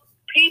love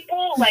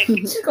people. Like, I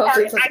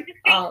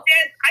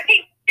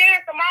can't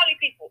stand Somali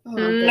people.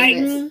 Like,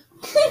 and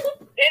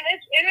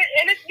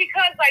it's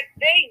because, like,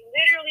 they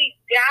literally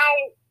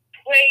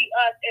downplay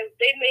us, and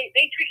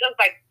they treat us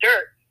like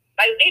dirt.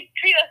 Like, they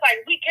treat us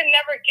like we can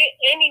never get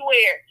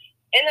anywhere.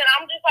 And then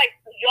I'm just like,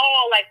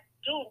 y'all, like,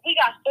 dude, we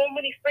got so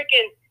many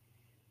freaking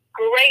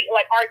great,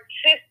 like,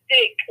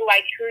 artistic,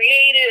 like,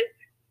 creative,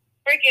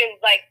 freaking,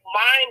 like,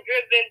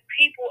 mind-driven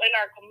people in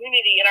our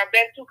community, in our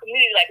Bantu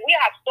community. Like, we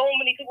have so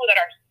many people that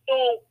are so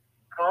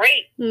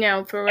great.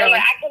 No, for real. And,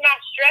 like, I cannot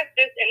stress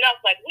this enough.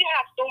 Like, we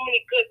have so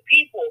many good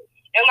people.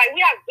 And, like,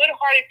 we have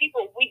good-hearted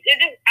people. It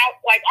is out,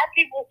 like, our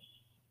people,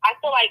 I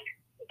feel like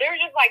they're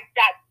just, like,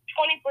 that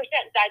 20%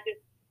 that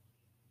just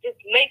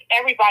make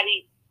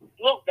everybody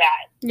look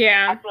bad.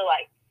 Yeah. I feel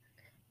like.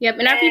 Yep,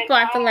 and our people,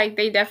 I feel like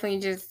they definitely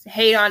just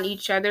hate on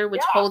each other,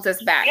 which holds us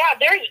back. Yeah,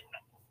 there's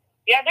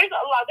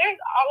a lot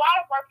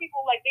of our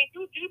people, like, they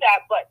do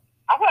that, but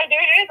I feel like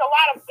there is a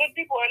lot of good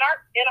people in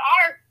our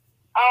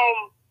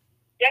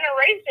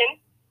generation.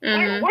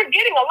 Mm-hmm. We're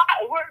getting a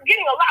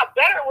lot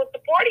better with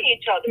supporting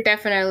each other.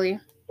 Definitely.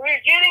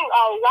 We're getting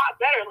a lot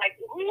better. Like,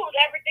 who would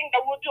ever think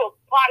that we'll do a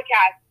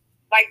podcast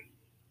like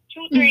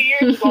 2-3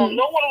 years ago?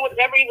 No one would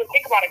ever even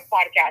think about a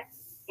podcast.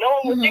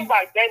 No one would think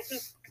about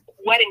Bantu's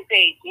wedding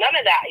page. None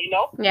of that, you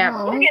know? Yeah.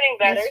 We're getting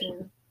better.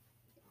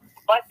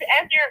 But to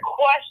answer your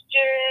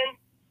question,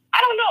 I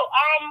don't know.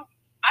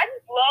 I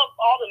just love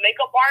all the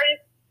makeup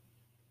artists,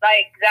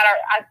 like, that are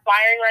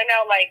aspiring right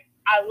now. Like,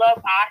 I love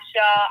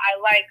Asha.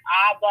 I like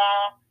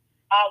Abba.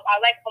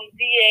 I like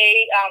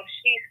Hamziye.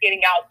 She's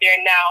getting out there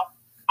now.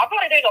 I feel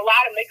like there's a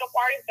lot of makeup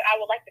artists that I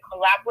would like to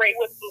collaborate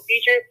with in the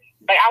future.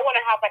 Like, I want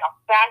to have, like, a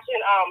fashion,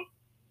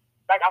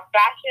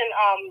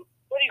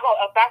 what do you call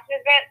it? A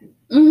fashion event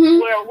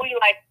where we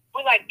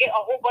get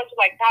a whole bunch of,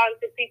 like,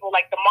 talented people,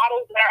 like the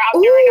models that are out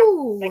there right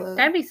now. Like,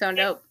 that'd be so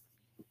dope.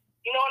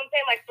 You know what I'm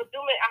saying? Like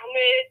Fadumat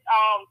Ahmed,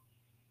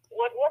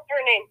 what's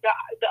her name?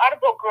 The other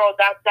girl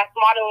that's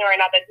modeling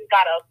right now that just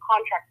got a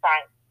contract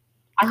signed.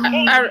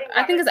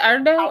 I think it's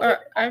Ardo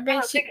or Arbe,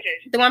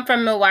 the one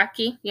from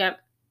Milwaukee. Yep.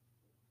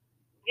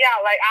 Yeah,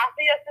 like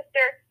Asia's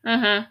sister.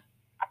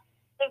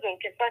 Lives in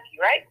Kentucky,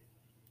 right?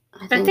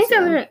 I think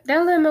so. they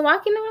live in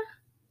Milwaukee now.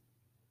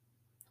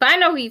 But I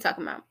know who you're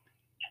talking about.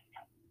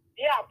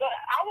 Yeah, but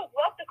I would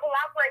love to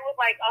collaborate with,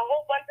 like, a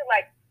whole bunch of,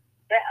 like,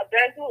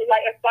 Bantu,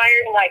 like,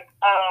 aspiring, like,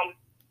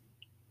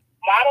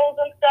 models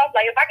and stuff.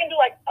 Like, if I can do,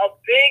 like, a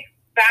big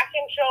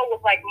fashion show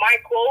with, like, my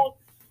clothes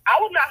I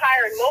would not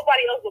hire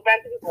nobody else with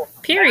Bantu people.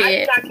 Period.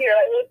 I do not care.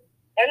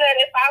 And then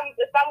if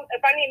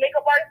I need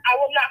makeup artists, I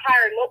will not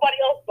hire nobody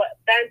else but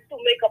Bantu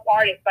makeup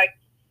artists. Like,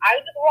 I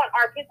just want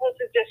our people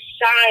to just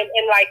shine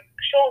and like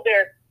show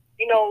their,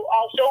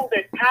 show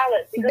their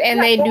talent. Because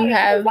and they do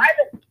have. Why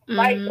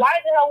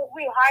the hell would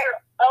we hire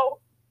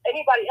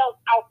anybody else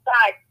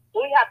outside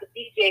when we have the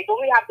DJs, when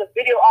we have the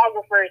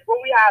videographers, when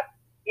we have,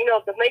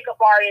 the makeup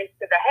artists,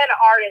 the henna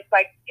artists?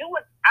 Like,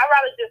 I'd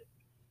rather just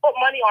put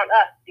money on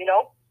us,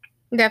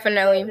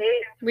 Definitely.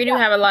 We do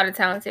have a lot of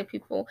talented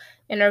people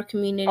in our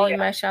community,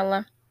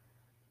 mashallah.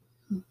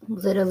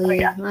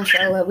 Literally,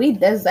 mashallah. We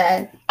does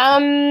that.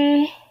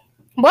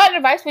 What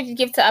advice would you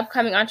give to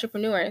upcoming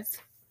entrepreneurs?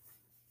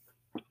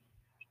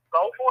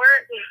 Go for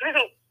it.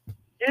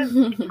 Just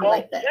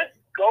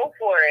go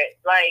for it.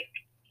 Like,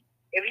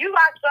 if you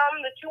got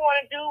something that you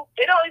want to do,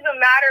 it don't even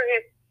matter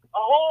if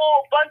a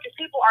whole bunch of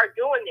people are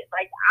doing it.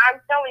 Like, I'm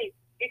telling you,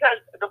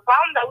 because the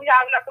problem that we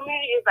have in our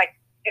community is like,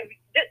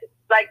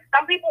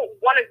 some people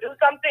want to do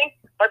something,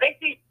 but they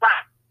see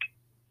flat.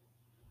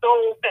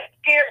 So they're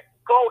scared to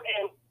go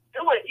and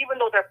do it, even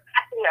though they're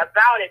passionate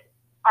about it.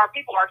 Our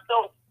people are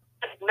so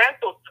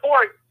mental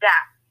towards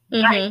that.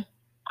 Mm-hmm. Like,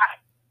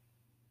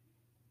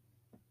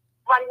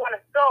 everybody want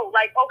to go.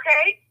 Like,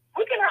 okay,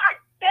 we can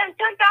spend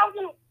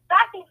 10,000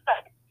 packing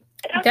stuff.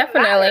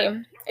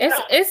 Definitely.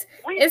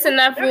 It's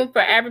enough room for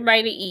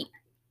everybody to eat.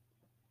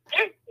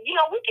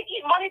 We can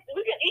eat money.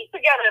 We can eat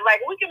together.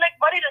 Like, we can make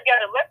money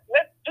together.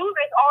 Let's do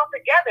this all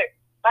together.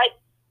 Like,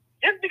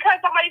 just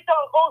because somebody's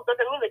selling clothes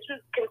doesn't mean that you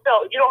can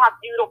sell. You don't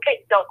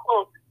can't sell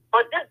clothes.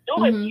 But just do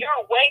it your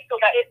way so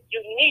that it's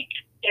unique.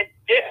 It's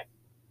different.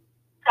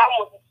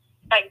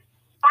 Like,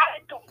 find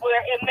it to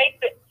where it makes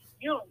it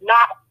you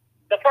not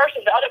the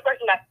other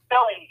person that's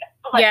selling it.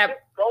 So, like,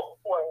 just go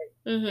for it.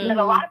 Mm-hmm.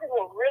 Because a lot of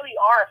people really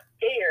are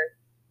scared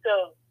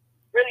to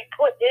really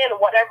put in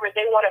whatever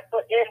they want to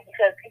put in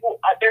because people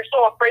they're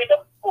so afraid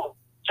of people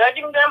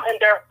judging them and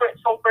they're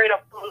so afraid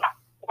of people not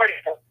supporting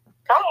them.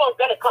 Someone's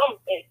gonna come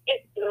and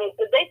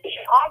if they see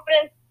your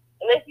confidence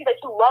and they see that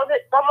you love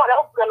it, someone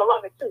else is gonna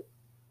love it too.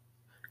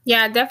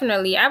 Yeah,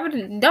 definitely.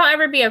 Don't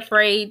ever be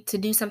afraid to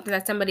do something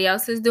that somebody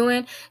else is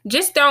doing.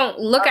 Just don't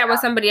look at what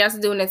somebody else is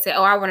doing and say,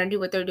 "Oh, I want to do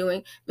what they're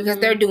doing because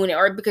they're doing it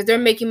or because they're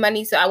making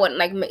money." So I wouldn't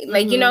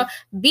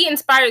be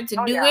inspired to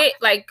do it.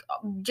 Like,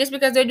 just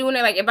because they're doing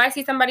it. Like, if I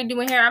see somebody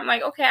doing hair, I'm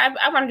like, okay,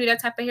 I want to do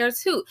that type of hair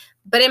too,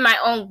 but in my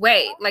own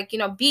way. Like,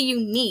 be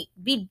unique,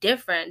 be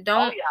different.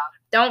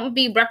 Don't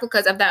be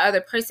replicas of that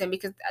other person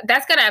because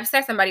that's gonna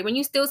upset somebody. When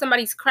you steal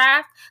somebody's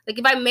craft, like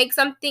if I make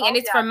something and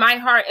it's from my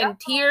heart and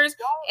tears,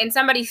 and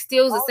somebody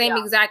steals the same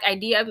exact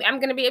idea of me,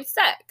 I'm gonna be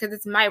upset because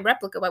it's my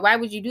replica. But why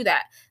would you do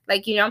that?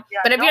 Like,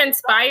 but if you're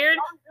inspired,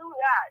 don't do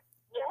that.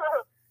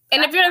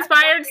 and if you're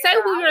inspired, say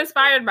who you're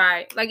inspired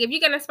by. Like, if you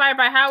get inspired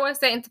by Hawa,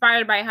 say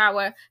inspired by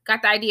Hawa,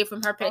 got the idea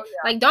from her page.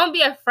 Like, don't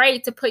be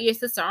afraid to put your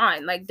sister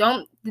on. Like,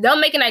 don't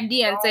make an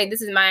idea and say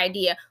this is my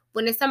idea.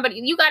 When it's somebody,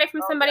 you got it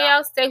from somebody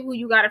else, say who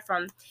you got it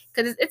from.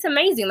 Because it's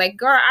amazing. Like,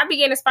 girl, I be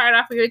getting inspired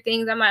off of your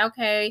things. I'm like,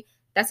 okay,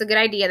 that's a good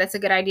idea. That's a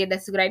good idea.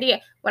 That's a good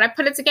idea. When I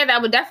put it together, I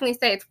would definitely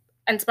say it's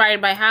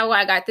inspired by Hawa.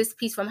 I got this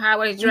piece from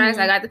Hawa's dress.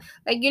 I got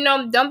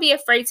don't be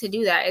afraid to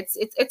do that.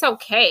 It's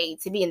okay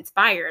to be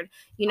inspired.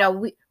 We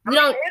don't. It is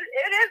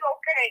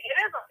okay. It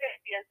is okay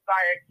to be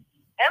inspired.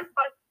 And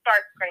plus,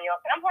 start bringing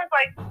up. And plus,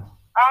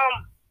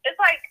 it's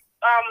like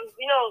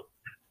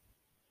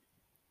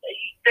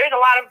there's a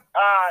lot of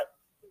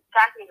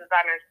fashion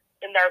designers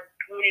in their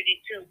community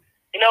too,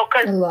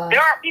 because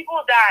there are people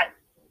that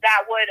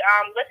would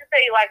let's just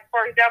say, like,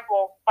 for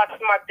example,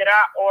 Fatima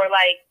Dira or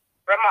like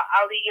Rama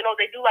Ali,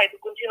 they do like the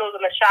continuos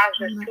and the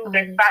shashes too.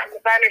 There's fashion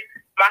designers,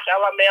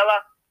 mashallah, Mela,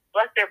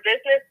 bless their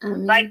business.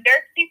 Like,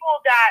 there's people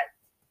that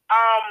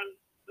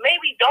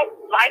maybe don't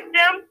like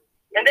them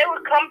and they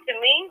would come to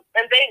me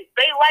and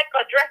they like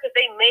a dress that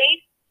they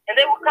made and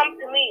they would come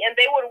to me and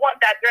they would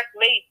want that dress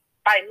made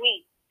by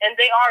me. And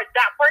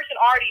that person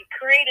already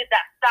created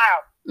that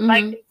style.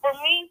 Like, for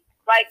me,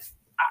 like,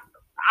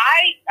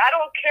 I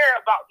don't care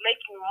about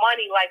making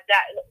money like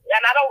that.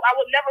 And I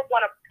would never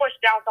want to push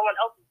down someone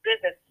else's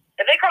business.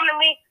 If they come to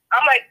me,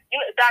 I'm like,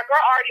 that girl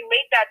already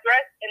made that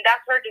dress and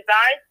that's her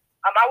design.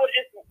 I would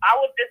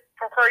just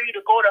prefer you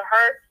to go to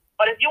her.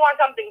 But if you want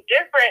something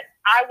different,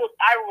 I would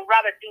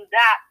rather do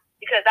that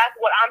because that's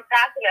what I'm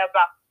passionate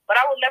about. But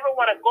I would never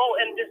want to go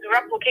and just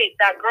replicate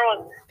that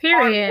girl's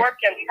hard work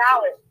and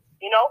talent.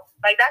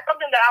 Like, that's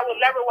something that I would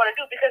never want to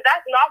do because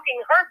that's knocking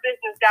her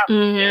business down.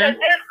 Because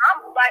then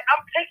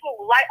I'm taking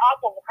light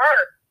off of her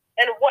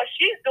and what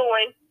she's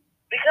doing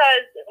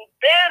because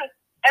then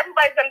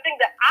everybody's going to think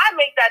that I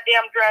make that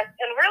damn dress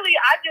and really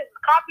I just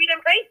copied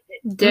and pasted.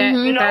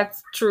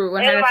 That's true,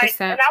 100%.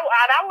 And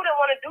I wouldn't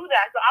want to do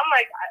that. So I'm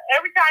like,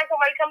 every time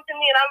somebody comes to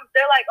me and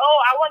they're like, oh,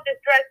 I want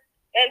this dress,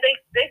 and they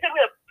send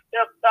me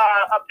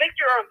a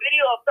picture or a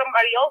video of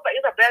somebody else, like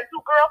it's a Bantu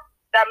girl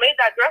that made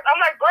that dress. I'm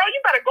like, girl, you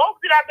better go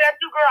to that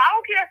Bantu girl. I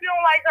don't care if you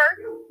don't like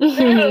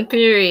her.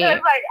 Period.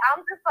 It's like,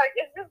 I'm just like,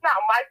 it's just not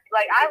my,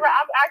 like, I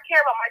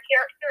care about my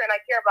character and I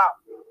care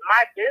about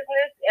my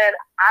business, and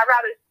I'd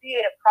rather see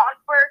it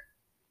prosper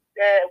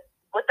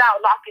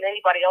without knocking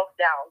anybody else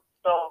down.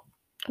 So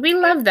we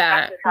love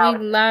that. We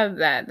love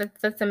that.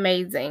 That's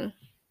amazing.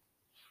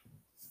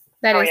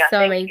 That is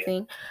so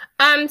amazing.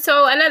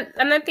 So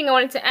another thing I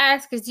wanted to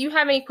ask is, do you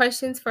have any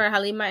questions for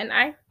Halima and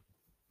I?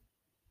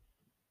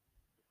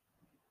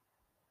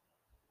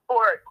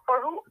 For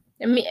who?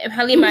 Me,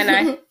 Halima and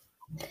I. So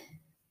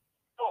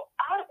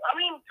I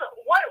mean,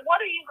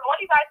 what are you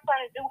guys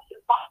trying to do with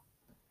this podcast?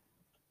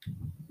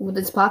 With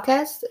this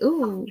podcast?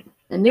 Ooh,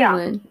 a new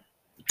one.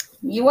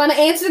 You want to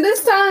answer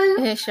this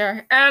time? Yeah,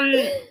 sure.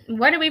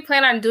 What do we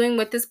plan on doing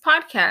with this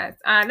podcast?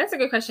 That's a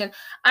good question.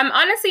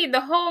 Honestly,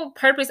 the whole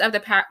purpose of the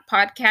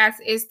podcast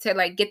is to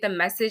like get the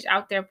message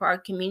out there for our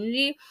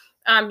community.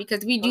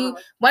 Because we do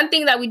one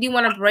thing that we do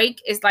want to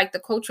break is like the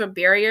cultural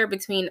barrier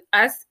between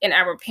us and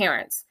our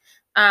parents.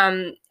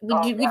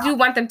 We do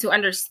want them to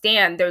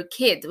understand their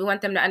kids. We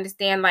want them to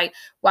understand like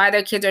why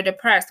their kids are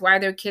depressed, why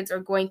their kids are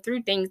going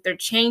through things, their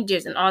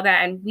changes and all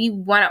that. And we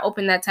want to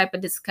open that type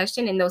of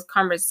discussion in those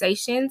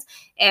conversations.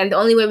 And the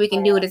only way we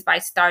can do it is by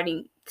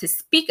starting to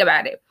speak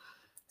about it.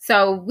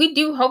 So we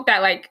do hope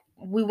that like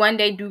we one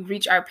day do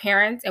reach our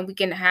parents and we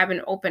can have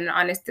an open and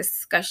honest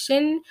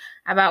discussion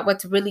about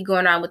what's really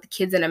going on with the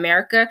kids in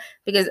America.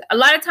 Because a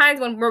lot of times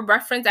when we're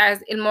referenced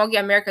as Ilmogi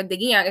America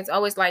Digiang, it's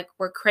always like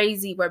we're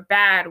crazy, we're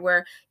bad,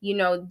 we're,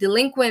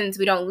 delinquents,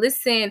 we don't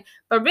listen.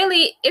 But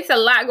really, it's a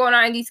lot going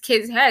on in these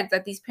kids' heads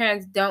that these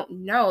parents don't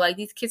know. Like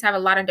these kids have a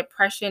lot of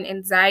depression,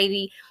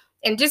 anxiety,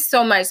 and just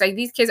so much. Like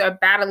these kids are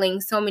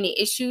battling so many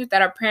issues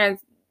that our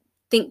parents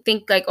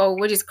think like, oh,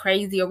 we're just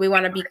crazy, or we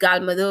want to be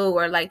Galmadu,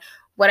 or like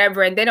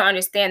whatever, and they don't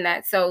understand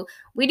that. So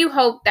we do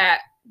hope that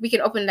we can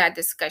open that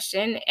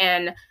discussion,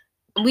 and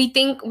we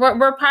think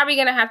we're probably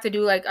gonna have to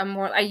do like a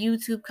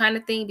YouTube kind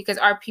of thing, because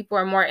our people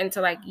are more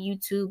into like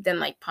YouTube than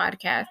like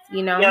podcasts,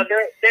 Yeah, they're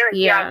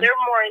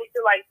more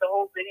into like the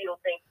whole video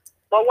thing.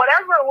 But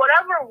whatever,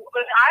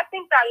 I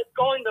think that it's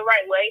going the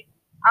right way.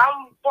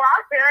 For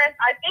our parents,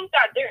 I think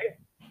that there is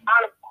a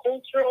lot of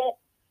cultural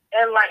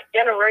and like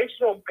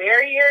generational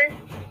barriers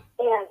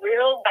for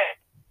real.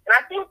 And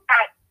I think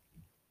that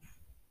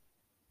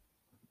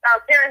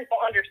our parents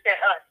don't understand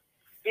us,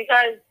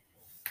 because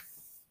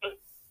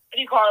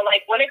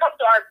like when it comes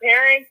to our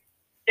parents,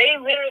 they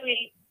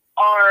literally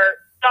are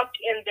stuck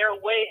in their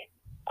way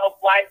of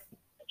life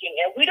thinking,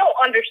 and we don't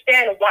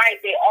understand why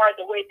they are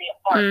the way they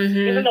are,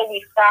 even though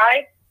we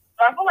try.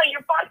 So I feel like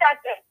your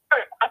podcast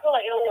I feel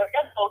like it'll work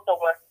out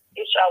somewhere.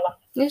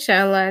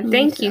 Inshallah.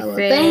 Thank you,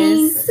 sis.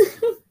 Thanks.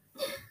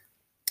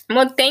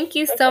 Well, thank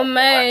you so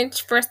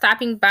much for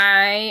stopping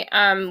by.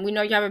 We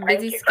know you have a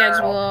busy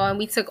schedule, and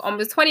we took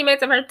almost 20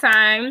 minutes of her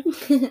time.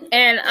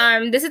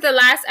 And this is the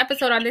last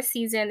episode on this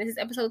season. This is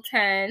episode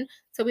 10.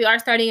 So we are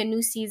starting a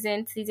new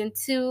season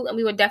 2, and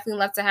we would definitely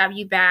love to have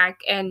you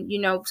back, and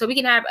so we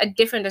can have a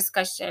different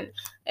discussion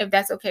if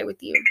that's okay with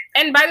you.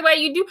 And by the way,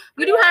 you do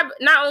have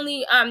not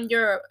only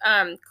your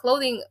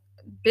clothing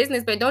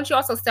business, but don't you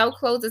also sell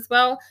clothes as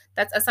well?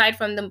 That's aside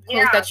from the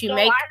clothes that you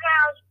make. I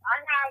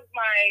have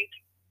my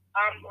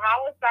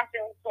Hollis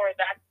fashion store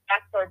that's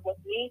with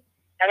me,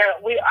 and then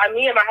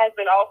me and my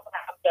husband also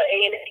have the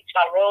A&H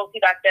royalty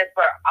that stands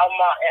for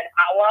Alma and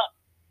Hawa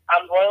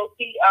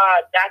royalty.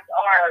 That's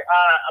our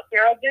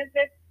apparel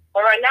business.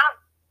 But right now,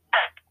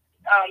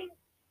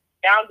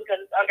 down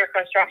because it's under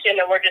construction,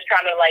 and we're just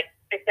trying to like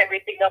fix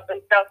everything up and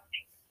stuff.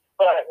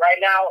 But right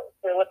now,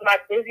 with my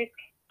busy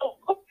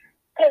schedule,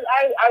 because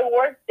I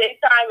work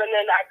daytime and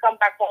then I come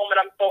back home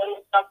and I'm sewing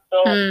and stuff.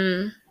 So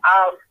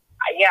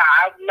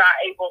I'm not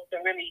able to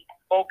really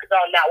focus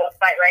on that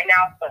website right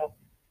now. So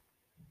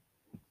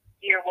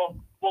here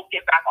we'll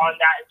get back on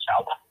that,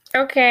 inshallah.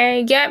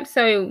 Okay. Yep.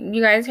 So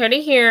you guys heard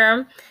it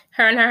here.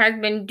 Her and her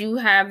husband do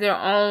have their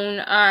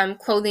own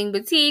clothing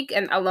boutique,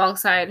 and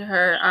alongside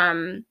her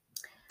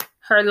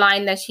her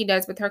line that she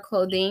does with her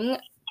clothing.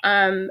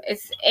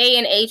 It's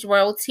A&H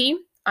Royalty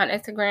on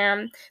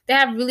Instagram. They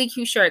have really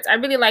cute shirts. I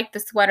really like the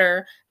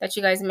sweater that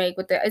you guys make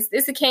with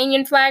it's a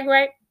Kenyan flag,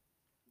 right?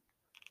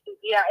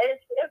 Yeah,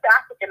 it's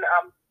African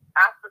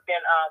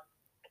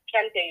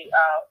Kente,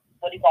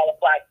 what do you call a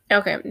flag?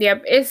 Okay,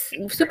 yep, it's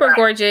super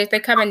gorgeous. They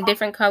come in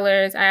different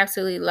colors. I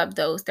absolutely love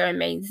those. They're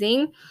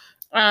amazing.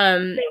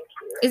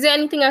 Is there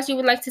anything else you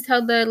would like to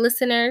tell the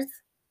listeners?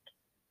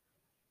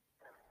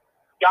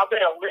 Y'all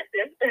better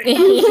listen.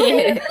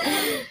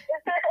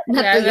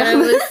 Y'all better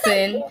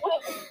listen.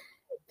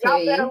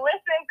 Y'all better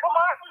listen. Come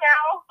on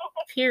now.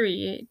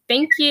 Period.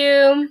 Thank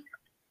you.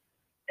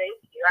 Thank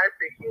you. I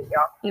appreciate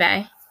y'all.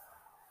 Bye.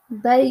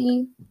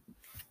 Bye.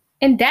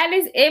 And that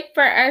is it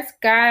for us,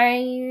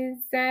 guys.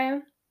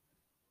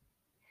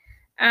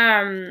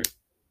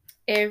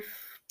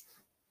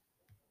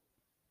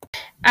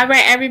 All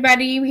right,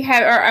 everybody, we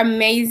have our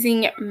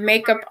amazing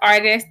makeup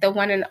artist, the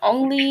one and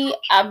only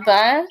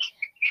Abba,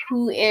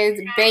 who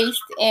is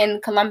based in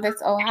Columbus,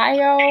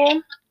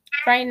 Ohio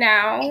right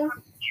now.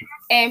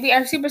 And we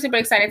are super, super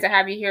excited to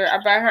have you here.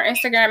 Abba, her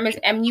Instagram is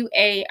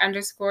MUA_ABBA__.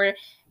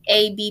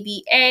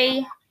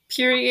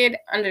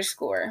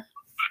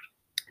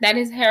 That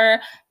is her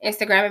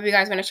Instagram if you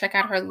guys want to check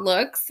out her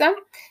looks. So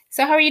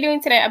how are you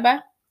doing today,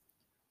 Abba?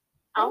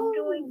 I'm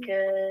doing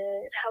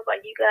good. How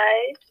about you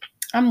guys?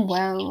 I'm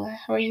well.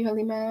 How are you,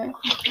 Halima?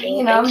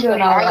 I'm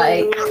doing all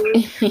right.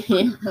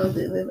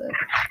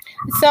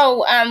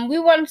 So we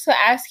wanted to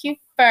ask you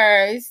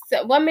first,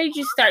 what made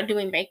you start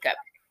doing makeup?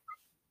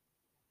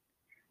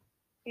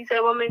 You said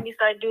what made me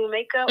start doing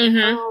makeup?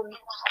 Mm-hmm.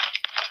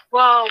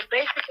 Well,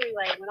 basically,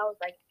 like, when I was,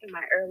 like, in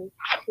my early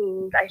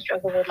teens, I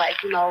struggled with, like,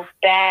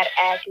 bad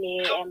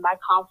acne, and my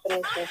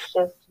confidence was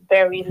just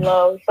very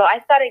low. So I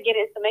started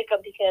getting into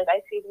makeup because I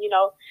see,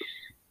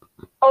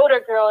 older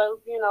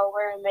girls,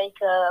 wearing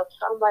makeup.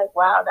 So I'm like,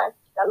 wow,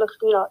 that looks,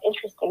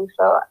 interesting.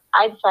 So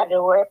I decided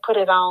to put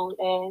it on.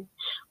 And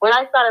when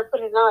I started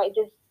putting it on, it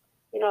just,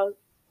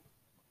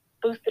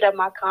 boosted up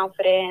my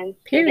confidence.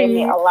 It gave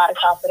me a lot of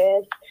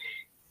confidence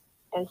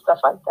and stuff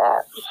like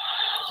that.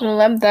 I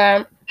love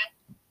that.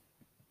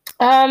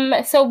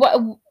 So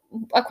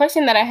a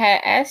question that I had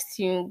asked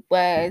you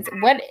was,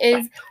 what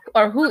is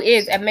or who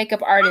is a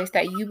makeup artist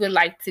that you would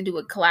like to do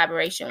a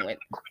collaboration with?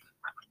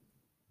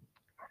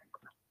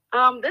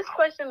 This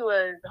question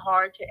was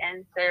hard to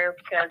answer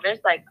because there's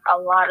like a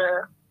lot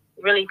of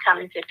really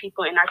talented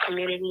people in our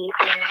community.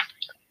 And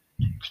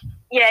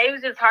yeah, it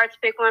was just hard to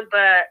pick one,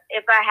 but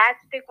if I had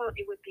to pick one,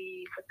 it would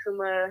be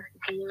Fatuma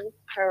D.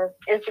 Her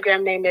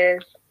Instagram name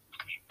is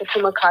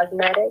Fatuma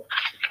Cosmetics.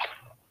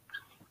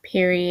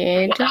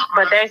 Period.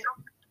 But there's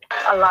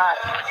a lot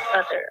of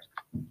other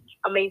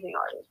amazing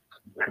artists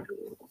in our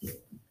community.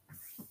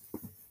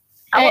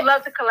 I would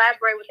love to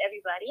collaborate with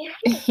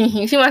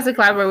everybody. She wants to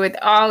collaborate with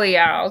all of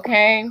y'all,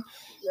 okay?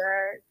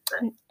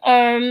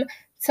 Yes.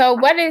 So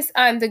what is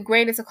the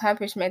greatest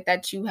accomplishment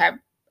that you have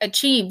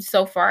achieved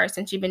so far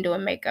since you've been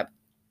doing makeup?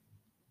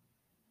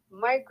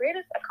 My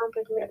greatest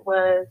accomplishment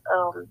was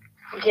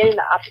getting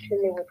the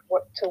opportunity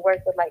to work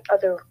with like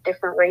other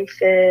different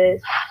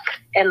races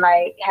and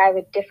like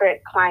having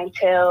different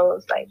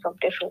clienteles like from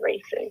different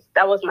races.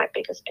 That was my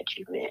biggest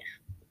achievement.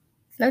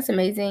 That's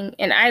amazing.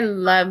 And I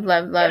love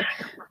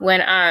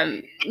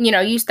when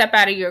you step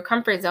out of your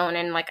comfort zone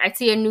and like I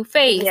see a new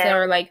face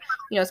or like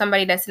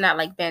somebody that's not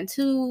like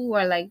Bantu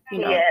or like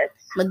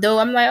Mado.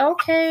 I'm like,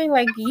 okay,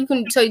 like you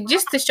can, so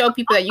just to show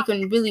people that you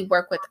can really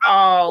work with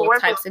all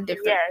types of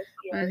different.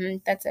 Mm-hmm,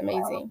 that's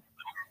amazing.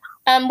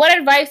 What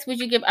advice would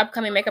you give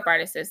upcoming makeup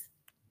artists?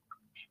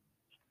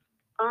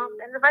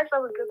 And advice I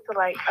would give to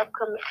like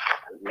upcoming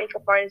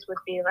makeup artists would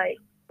be like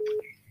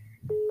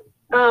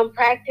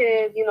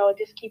practice,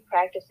 just keep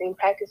practicing.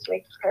 Practice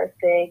makes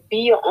perfect. Be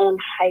your own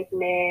hype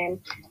man.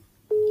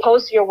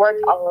 Post your work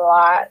a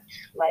lot.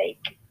 Like,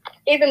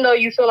 even though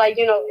you feel like,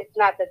 it's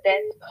not the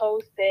best,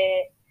 post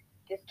it.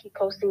 Just keep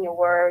posting your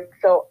work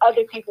so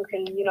other people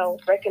can,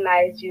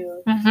 recognize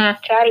you.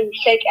 Mm-hmm. Try to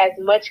take as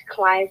much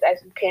clients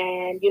as you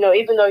can,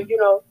 even though,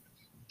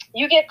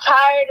 you get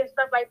tired and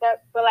stuff like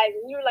that. But, like,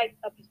 when you're, like,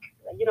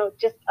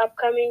 just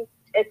upcoming,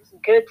 it's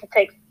good to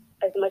take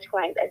as much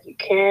clients as you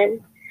can.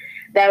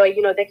 That way,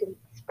 they can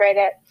spread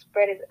it.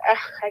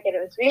 I get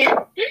it.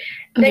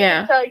 They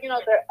can tell,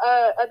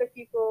 the other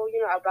people,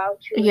 about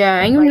you.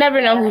 Yeah, and you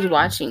never know who's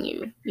watching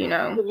you,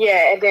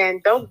 Yeah, and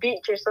then don't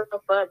beat yourself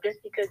up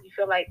just because you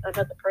feel like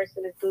another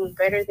person is doing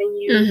better than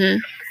you. Mm-hmm.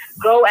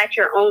 Go at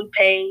your own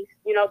pace.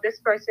 This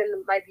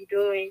person might be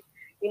doing,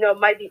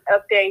 might be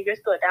up there and you're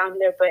still down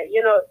there. But,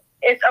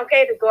 it's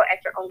okay to go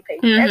at your own pace.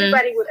 Mm-hmm.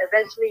 Everybody will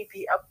eventually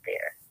be up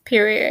there.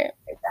 Period.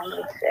 If that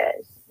makes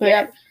sense.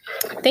 Yep.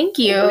 Thank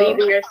you. Believe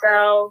in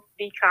yourself.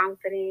 Be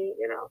confident.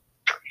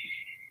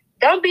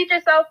 Don't beat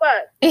yourself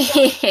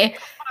up.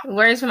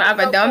 Words from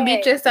Abba. Okay. Don't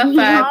beat yourself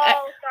up.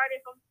 All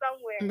started from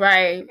somewhere.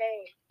 Right.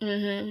 Okay.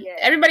 Mm-hmm. Yes.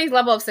 Everybody's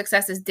level of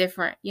success is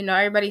different.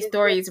 Everybody's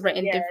story is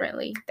written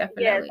differently.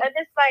 Definitely. Yes. And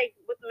it's like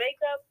with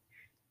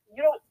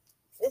makeup,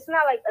 it's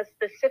not like a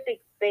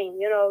specific thing.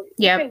 You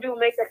can do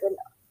makeup in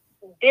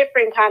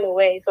different kind of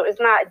ways, so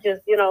it's not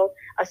just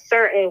a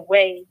certain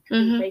way to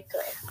do makeup.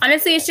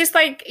 Honestly, it's just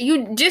like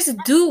you just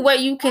do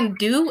what you can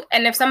do,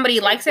 and if somebody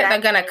likes it, they're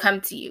gonna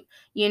come to you.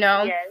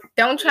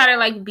 Don't try to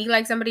like be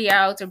like somebody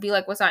else or be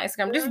like what's on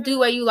Instagram. Just do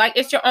what you like.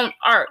 It's your own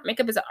art.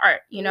 Makeup is an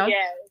art.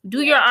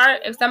 Do your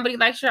art. If somebody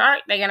likes your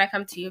art, they're gonna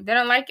come to you. If they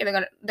don't like it,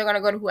 they're gonna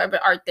go to whoever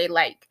art they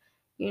like.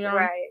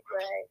 Right,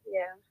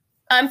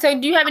 yeah. So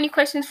do you have any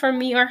questions for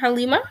me or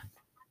Halima?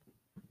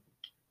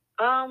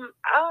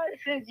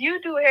 Since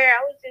you do hair,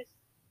 I was just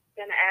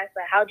gonna ask,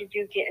 like, how did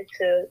you get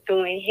into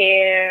doing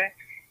hair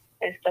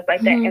and stuff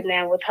like that? And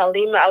then with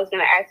Halima, I was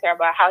gonna ask her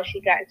about how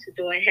she got into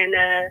doing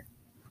henna.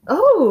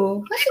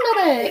 Oh, I should know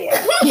that.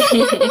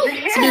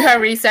 Yeah. To do her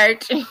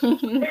research.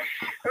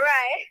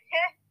 Right.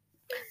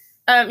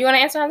 You want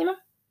to answer, Halima?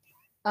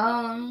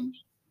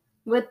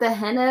 With the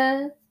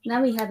henna,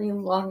 now we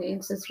having long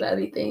answers for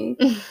everything.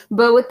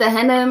 But with the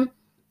henna,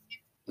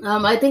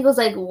 I think it was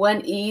like one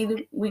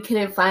Eid, we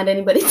couldn't find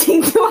anybody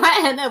to do our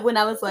henna when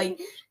I was like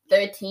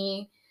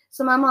 13.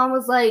 So my mom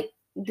was like,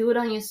 do it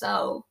on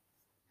yourself.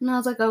 And I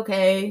was like,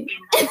 okay.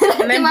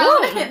 And then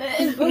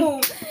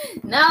boom.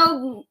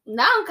 Now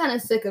I'm kind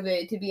of sick of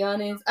it, to be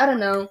honest. I don't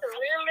know. Really?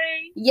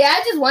 Really? Yeah,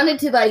 I just wanted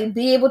to like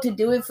be able to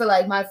do it for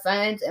like my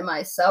friends and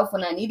myself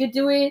when I need to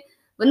do it.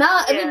 But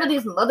now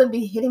everybody's mother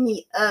be hitting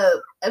me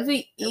up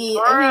every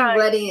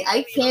wedding.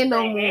 I can't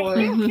no more.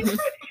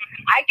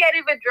 I can't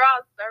even draw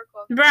a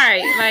circle.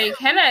 Right, like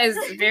henna is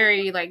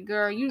very like,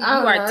 girl, you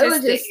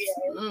artistic.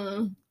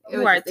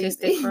 You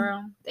artistic,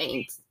 girl.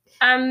 Thanks.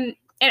 And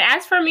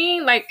as for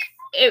me, like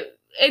it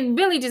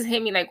really just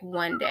hit me like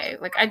one day.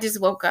 Like I just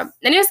woke up,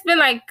 and it's been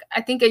like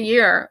I think a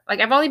year.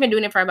 Like I've only been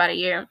doing it for about a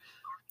year.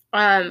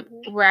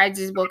 Where I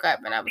just woke up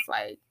and I was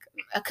like,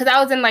 because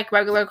I was in like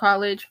regular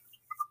college.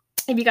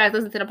 If you guys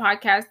listen to the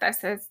podcast that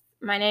says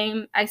my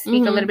name, I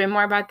speak a little bit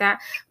more about that.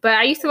 But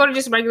I used to go to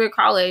just regular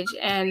college,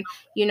 and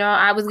you know,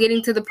 I was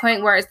getting to the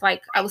point where it's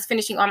like I was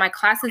finishing all my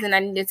classes and I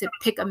needed to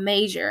pick a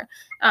major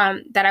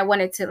that I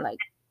wanted to like,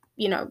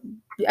 you know,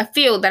 a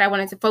field that I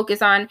wanted to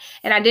focus on,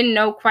 and I didn't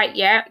know quite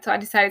yet. So I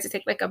decided to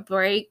take like a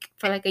break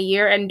for like a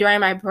year, and during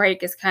my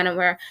break is kind of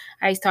where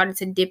I started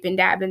to dip and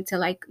dab into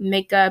like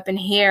makeup and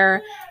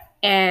hair,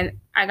 and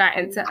I got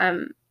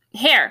into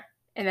hair,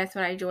 and that's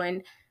when I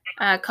joined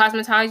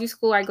cosmetology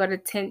school. I go to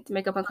Tint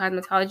Makeup and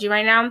Cosmetology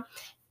right now,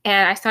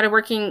 and I started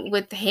working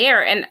with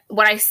hair. And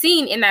what I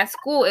seen in that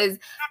school is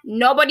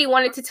nobody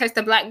wanted to touch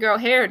the black girl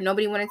hair.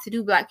 Nobody wanted to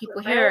do black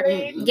people hair.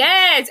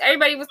 Yes,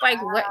 everybody was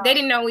like, what? They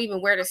didn't know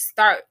even where to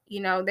start.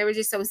 You know, they were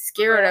just so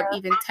scared of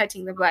even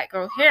touching the black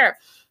girl hair.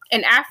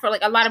 And after,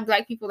 like, a lot of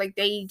black people, like,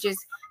 they're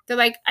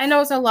like, I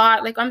know it's a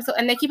lot. Like,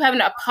 and they keep having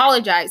to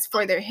apologize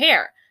for their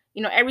hair.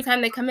 You know, every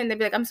time they come in, they'll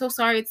be like, I'm so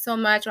sorry it's so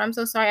much, or I'm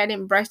so sorry I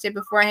didn't brush it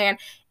beforehand.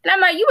 And I'm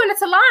like, you in a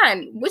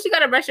salon. What you got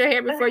to brush your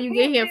hair before you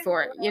get here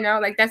for it? You know,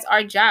 like, that's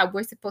our job.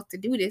 We're supposed to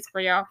do this for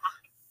y'all.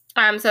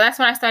 So that's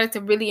when I started to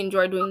really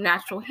enjoy doing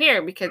natural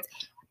hair, because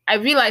I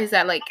realized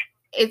that, like,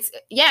 it's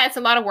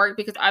a lot of work,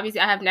 because obviously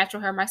I have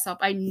natural hair myself.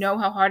 I know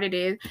how hard it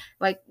is.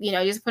 Like, you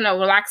know, just putting a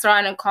relaxer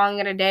on and calling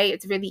it a day.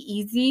 It's really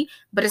easy,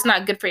 but it's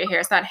not good for your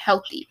hair. It's not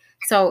healthy.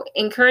 So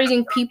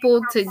encouraging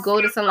people to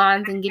go to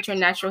salons and get your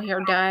natural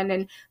hair done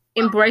and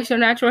embrace your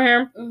natural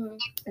hair.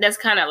 That's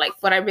kind of like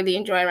what I really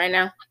enjoy right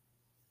now.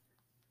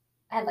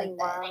 I like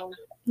that.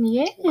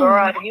 Yeah.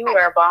 Girl, you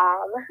are a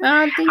bomb.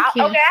 Oh, thank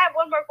you. Okay, I have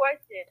one more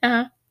question.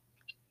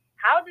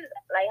 How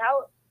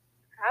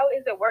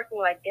is it working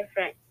with like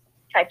different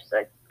types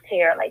of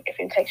hair, like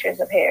different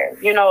textures of hair?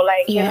 You know,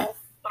 like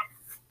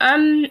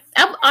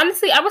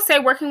honestly, I would say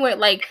working with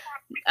like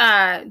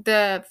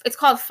it's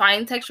called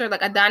fine texture,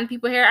 like Adan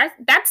people hair.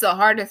 That's the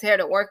hardest hair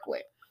to work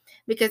with,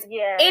 because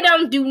it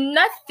don't do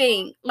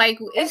nothing. Like,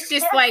 it's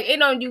just like it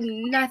don't do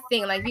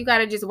nothing. Like, you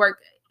gotta just work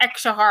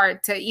extra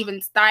hard to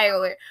even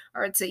style it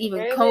or to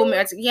even comb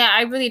it.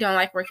 I really don't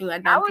like working with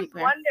Adan people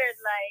hair. I wondered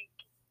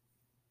like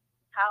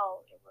how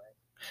it was.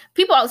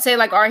 People say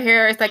like our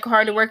hair is like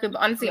hard to work with,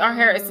 but honestly, our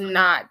hair is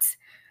not.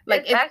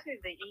 Like,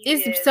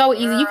 it's so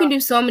easy. You can do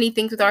so many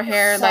things with our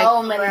hair,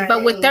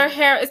 but with their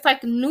hair, it's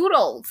like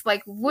noodles.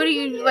 Like, what do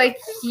you like?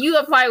 You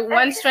apply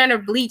one strand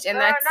of bleach and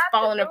that's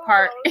falling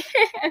apart.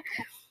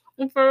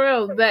 For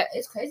real, but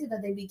it's crazy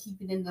that they be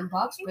keeping in the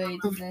box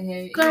braids in their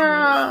hair.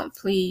 Girl,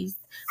 please.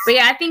 But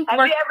yeah, I think. Have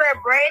you ever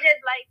braided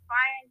like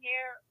fine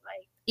hair?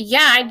 Like,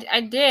 yeah,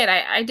 I did.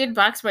 I did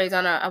box braids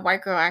on a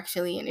white girl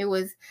actually, and it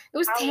was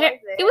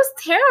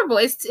terrible.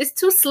 It's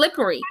too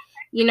slippery.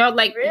 You know,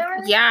 like,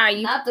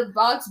 really? Not the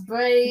box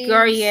braids.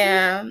 Girl,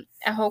 yeah.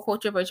 A whole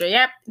culture butcher.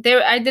 Yep.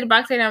 I did a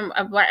box braid on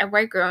a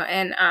white girl,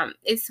 and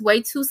it's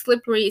way too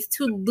slippery. It's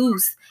too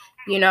loose.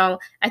 You know,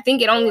 I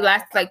think it only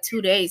lasted like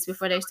 2 days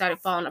before they started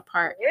falling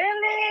apart.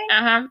 Really?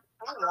 Uh-huh.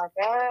 Oh my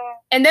God.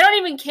 And they don't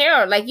even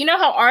care. Like, you know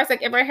how ours,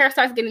 like, if our hair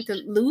starts getting too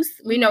loose,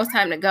 we know it's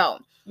time to go.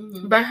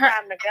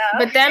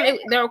 But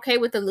they're okay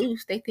with the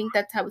loose. They think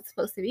that's how it's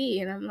supposed to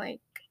be. And I'm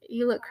like,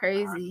 you look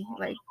crazy.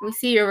 Like, we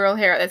see your real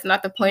hair. That's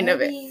not the point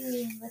of it.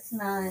 Let's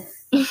not.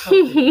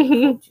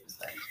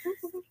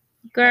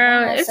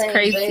 Girl, it's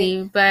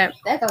crazy. But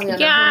that's gonna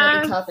be on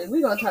another topic.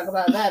 We're gonna talk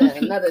about that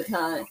at another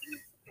time.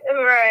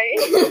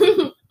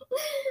 Right.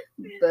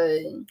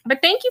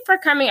 But thank you for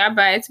coming,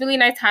 Abba. It's really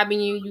nice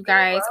having you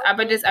guys.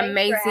 Abba does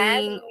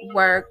amazing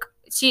work.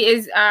 She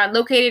is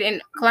located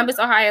in Columbus,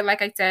 Ohio,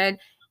 like I said.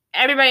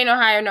 Everybody in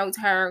Ohio knows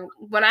her.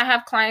 When I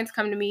have clients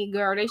come to me,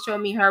 girl, they show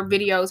me her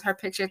videos, her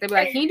pictures. They be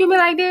like, can you do me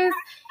like this?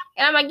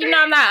 And I'm like, you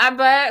know, I'm not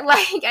Abba.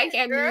 Like, I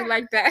can't do you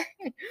like that.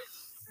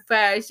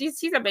 But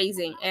she's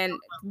amazing and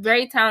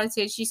very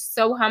talented. She's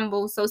so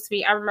humble, so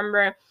sweet. I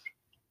remember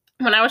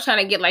when I was trying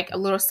to get like a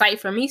little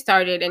site for me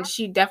started, and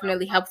she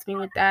definitely helps me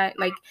with that,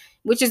 like,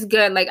 which is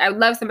good. Like, I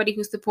love somebody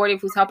who's supportive,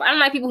 who's helping. I don't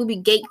like people who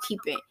be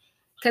gatekeeping,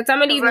 because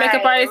some of these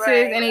makeup artists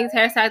and these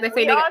hairstylists, they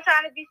say they all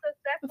trying to be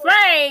successful.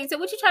 Right. So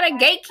what you trying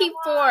to gatekeep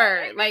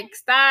for? Like,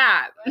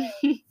 stop.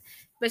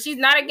 But she's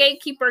not a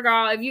gatekeeper,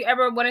 girl. If you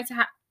ever wanted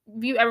to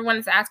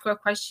ask her a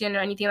question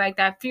or anything like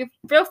that,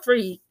 feel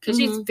free, because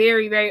she's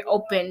very, very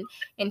open,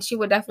 and she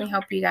will definitely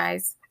help you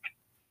guys.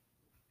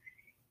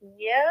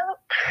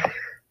 Yep.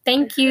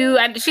 Thank you.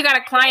 She got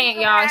a client,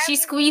 y'all. She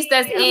squeezed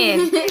us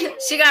in.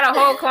 She got a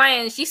whole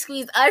client. She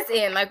squeezed us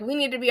in. Like, we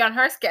need to be on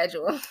her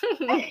schedule.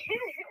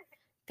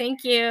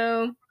 Thank you.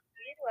 You're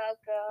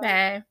welcome.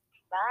 Bye.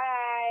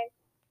 Bye.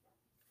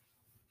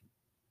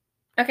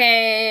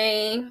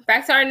 Okay,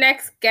 back to our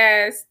next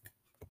guest.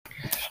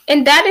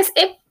 And that is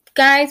it,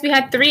 guys. We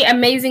had 3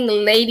 amazing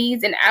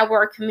ladies in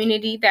our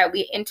community that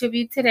we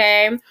interviewed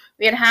today.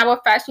 We had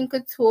Hawa Fashion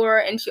Couture,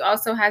 and she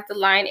also has the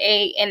line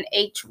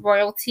A&H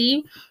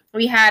Royalty.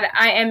 We had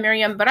I Am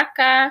Miriam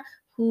Baraka,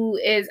 who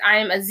is I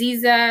Am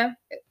Aziza,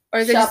 or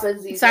is it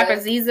Shop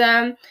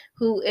Aziza,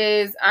 who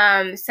is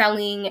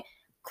selling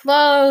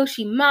clothes.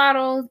 She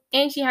models,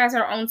 and she has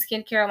her own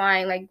skincare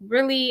line. Like,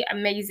 really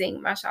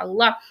amazing,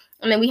 mashallah.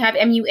 And then we have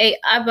MUA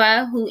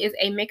Abba, who is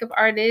a makeup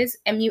artist.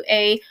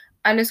 MUA_Abba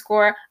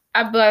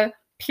 _.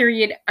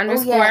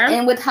 Oh, yeah.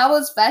 And with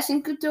Hawa's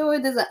Fashion Couture,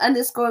 there's an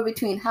underscore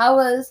between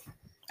Hawa's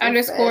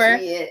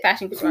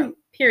 _Fashion Couture.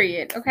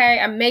 Period. Okay,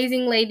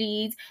 amazing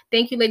ladies.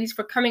 Thank you, ladies,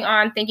 for coming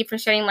on. Thank you for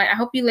shedding light. I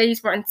hope you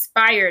ladies were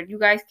inspired. You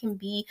guys can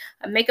be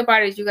a makeup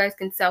artist. You guys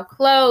can sell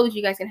clothes.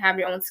 You guys can have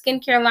your own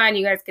skincare line.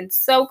 You guys can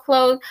sew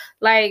clothes.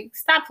 Like,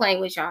 stop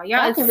playing with y'all.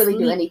 Y'all can really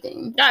do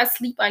anything. Y'all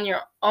sleep on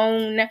your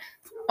own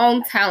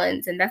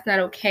talents, and that's not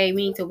okay.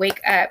 We need to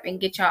wake up and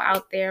get y'all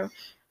out there.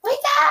 Wake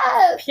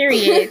up!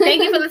 Period.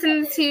 Thank you for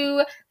listening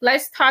to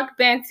Let's Talk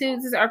Bantu.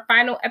 This is our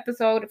final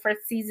episode for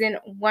season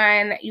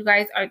 1. You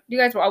guys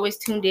were always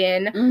tuned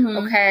in. Mm-hmm.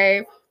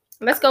 Okay.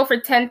 Let's go for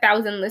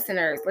 10,000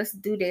 listeners. Let's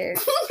do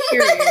this.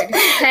 Period.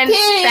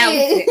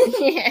 10,000.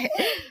 Yeah.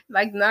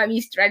 Like, not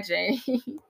me stretching.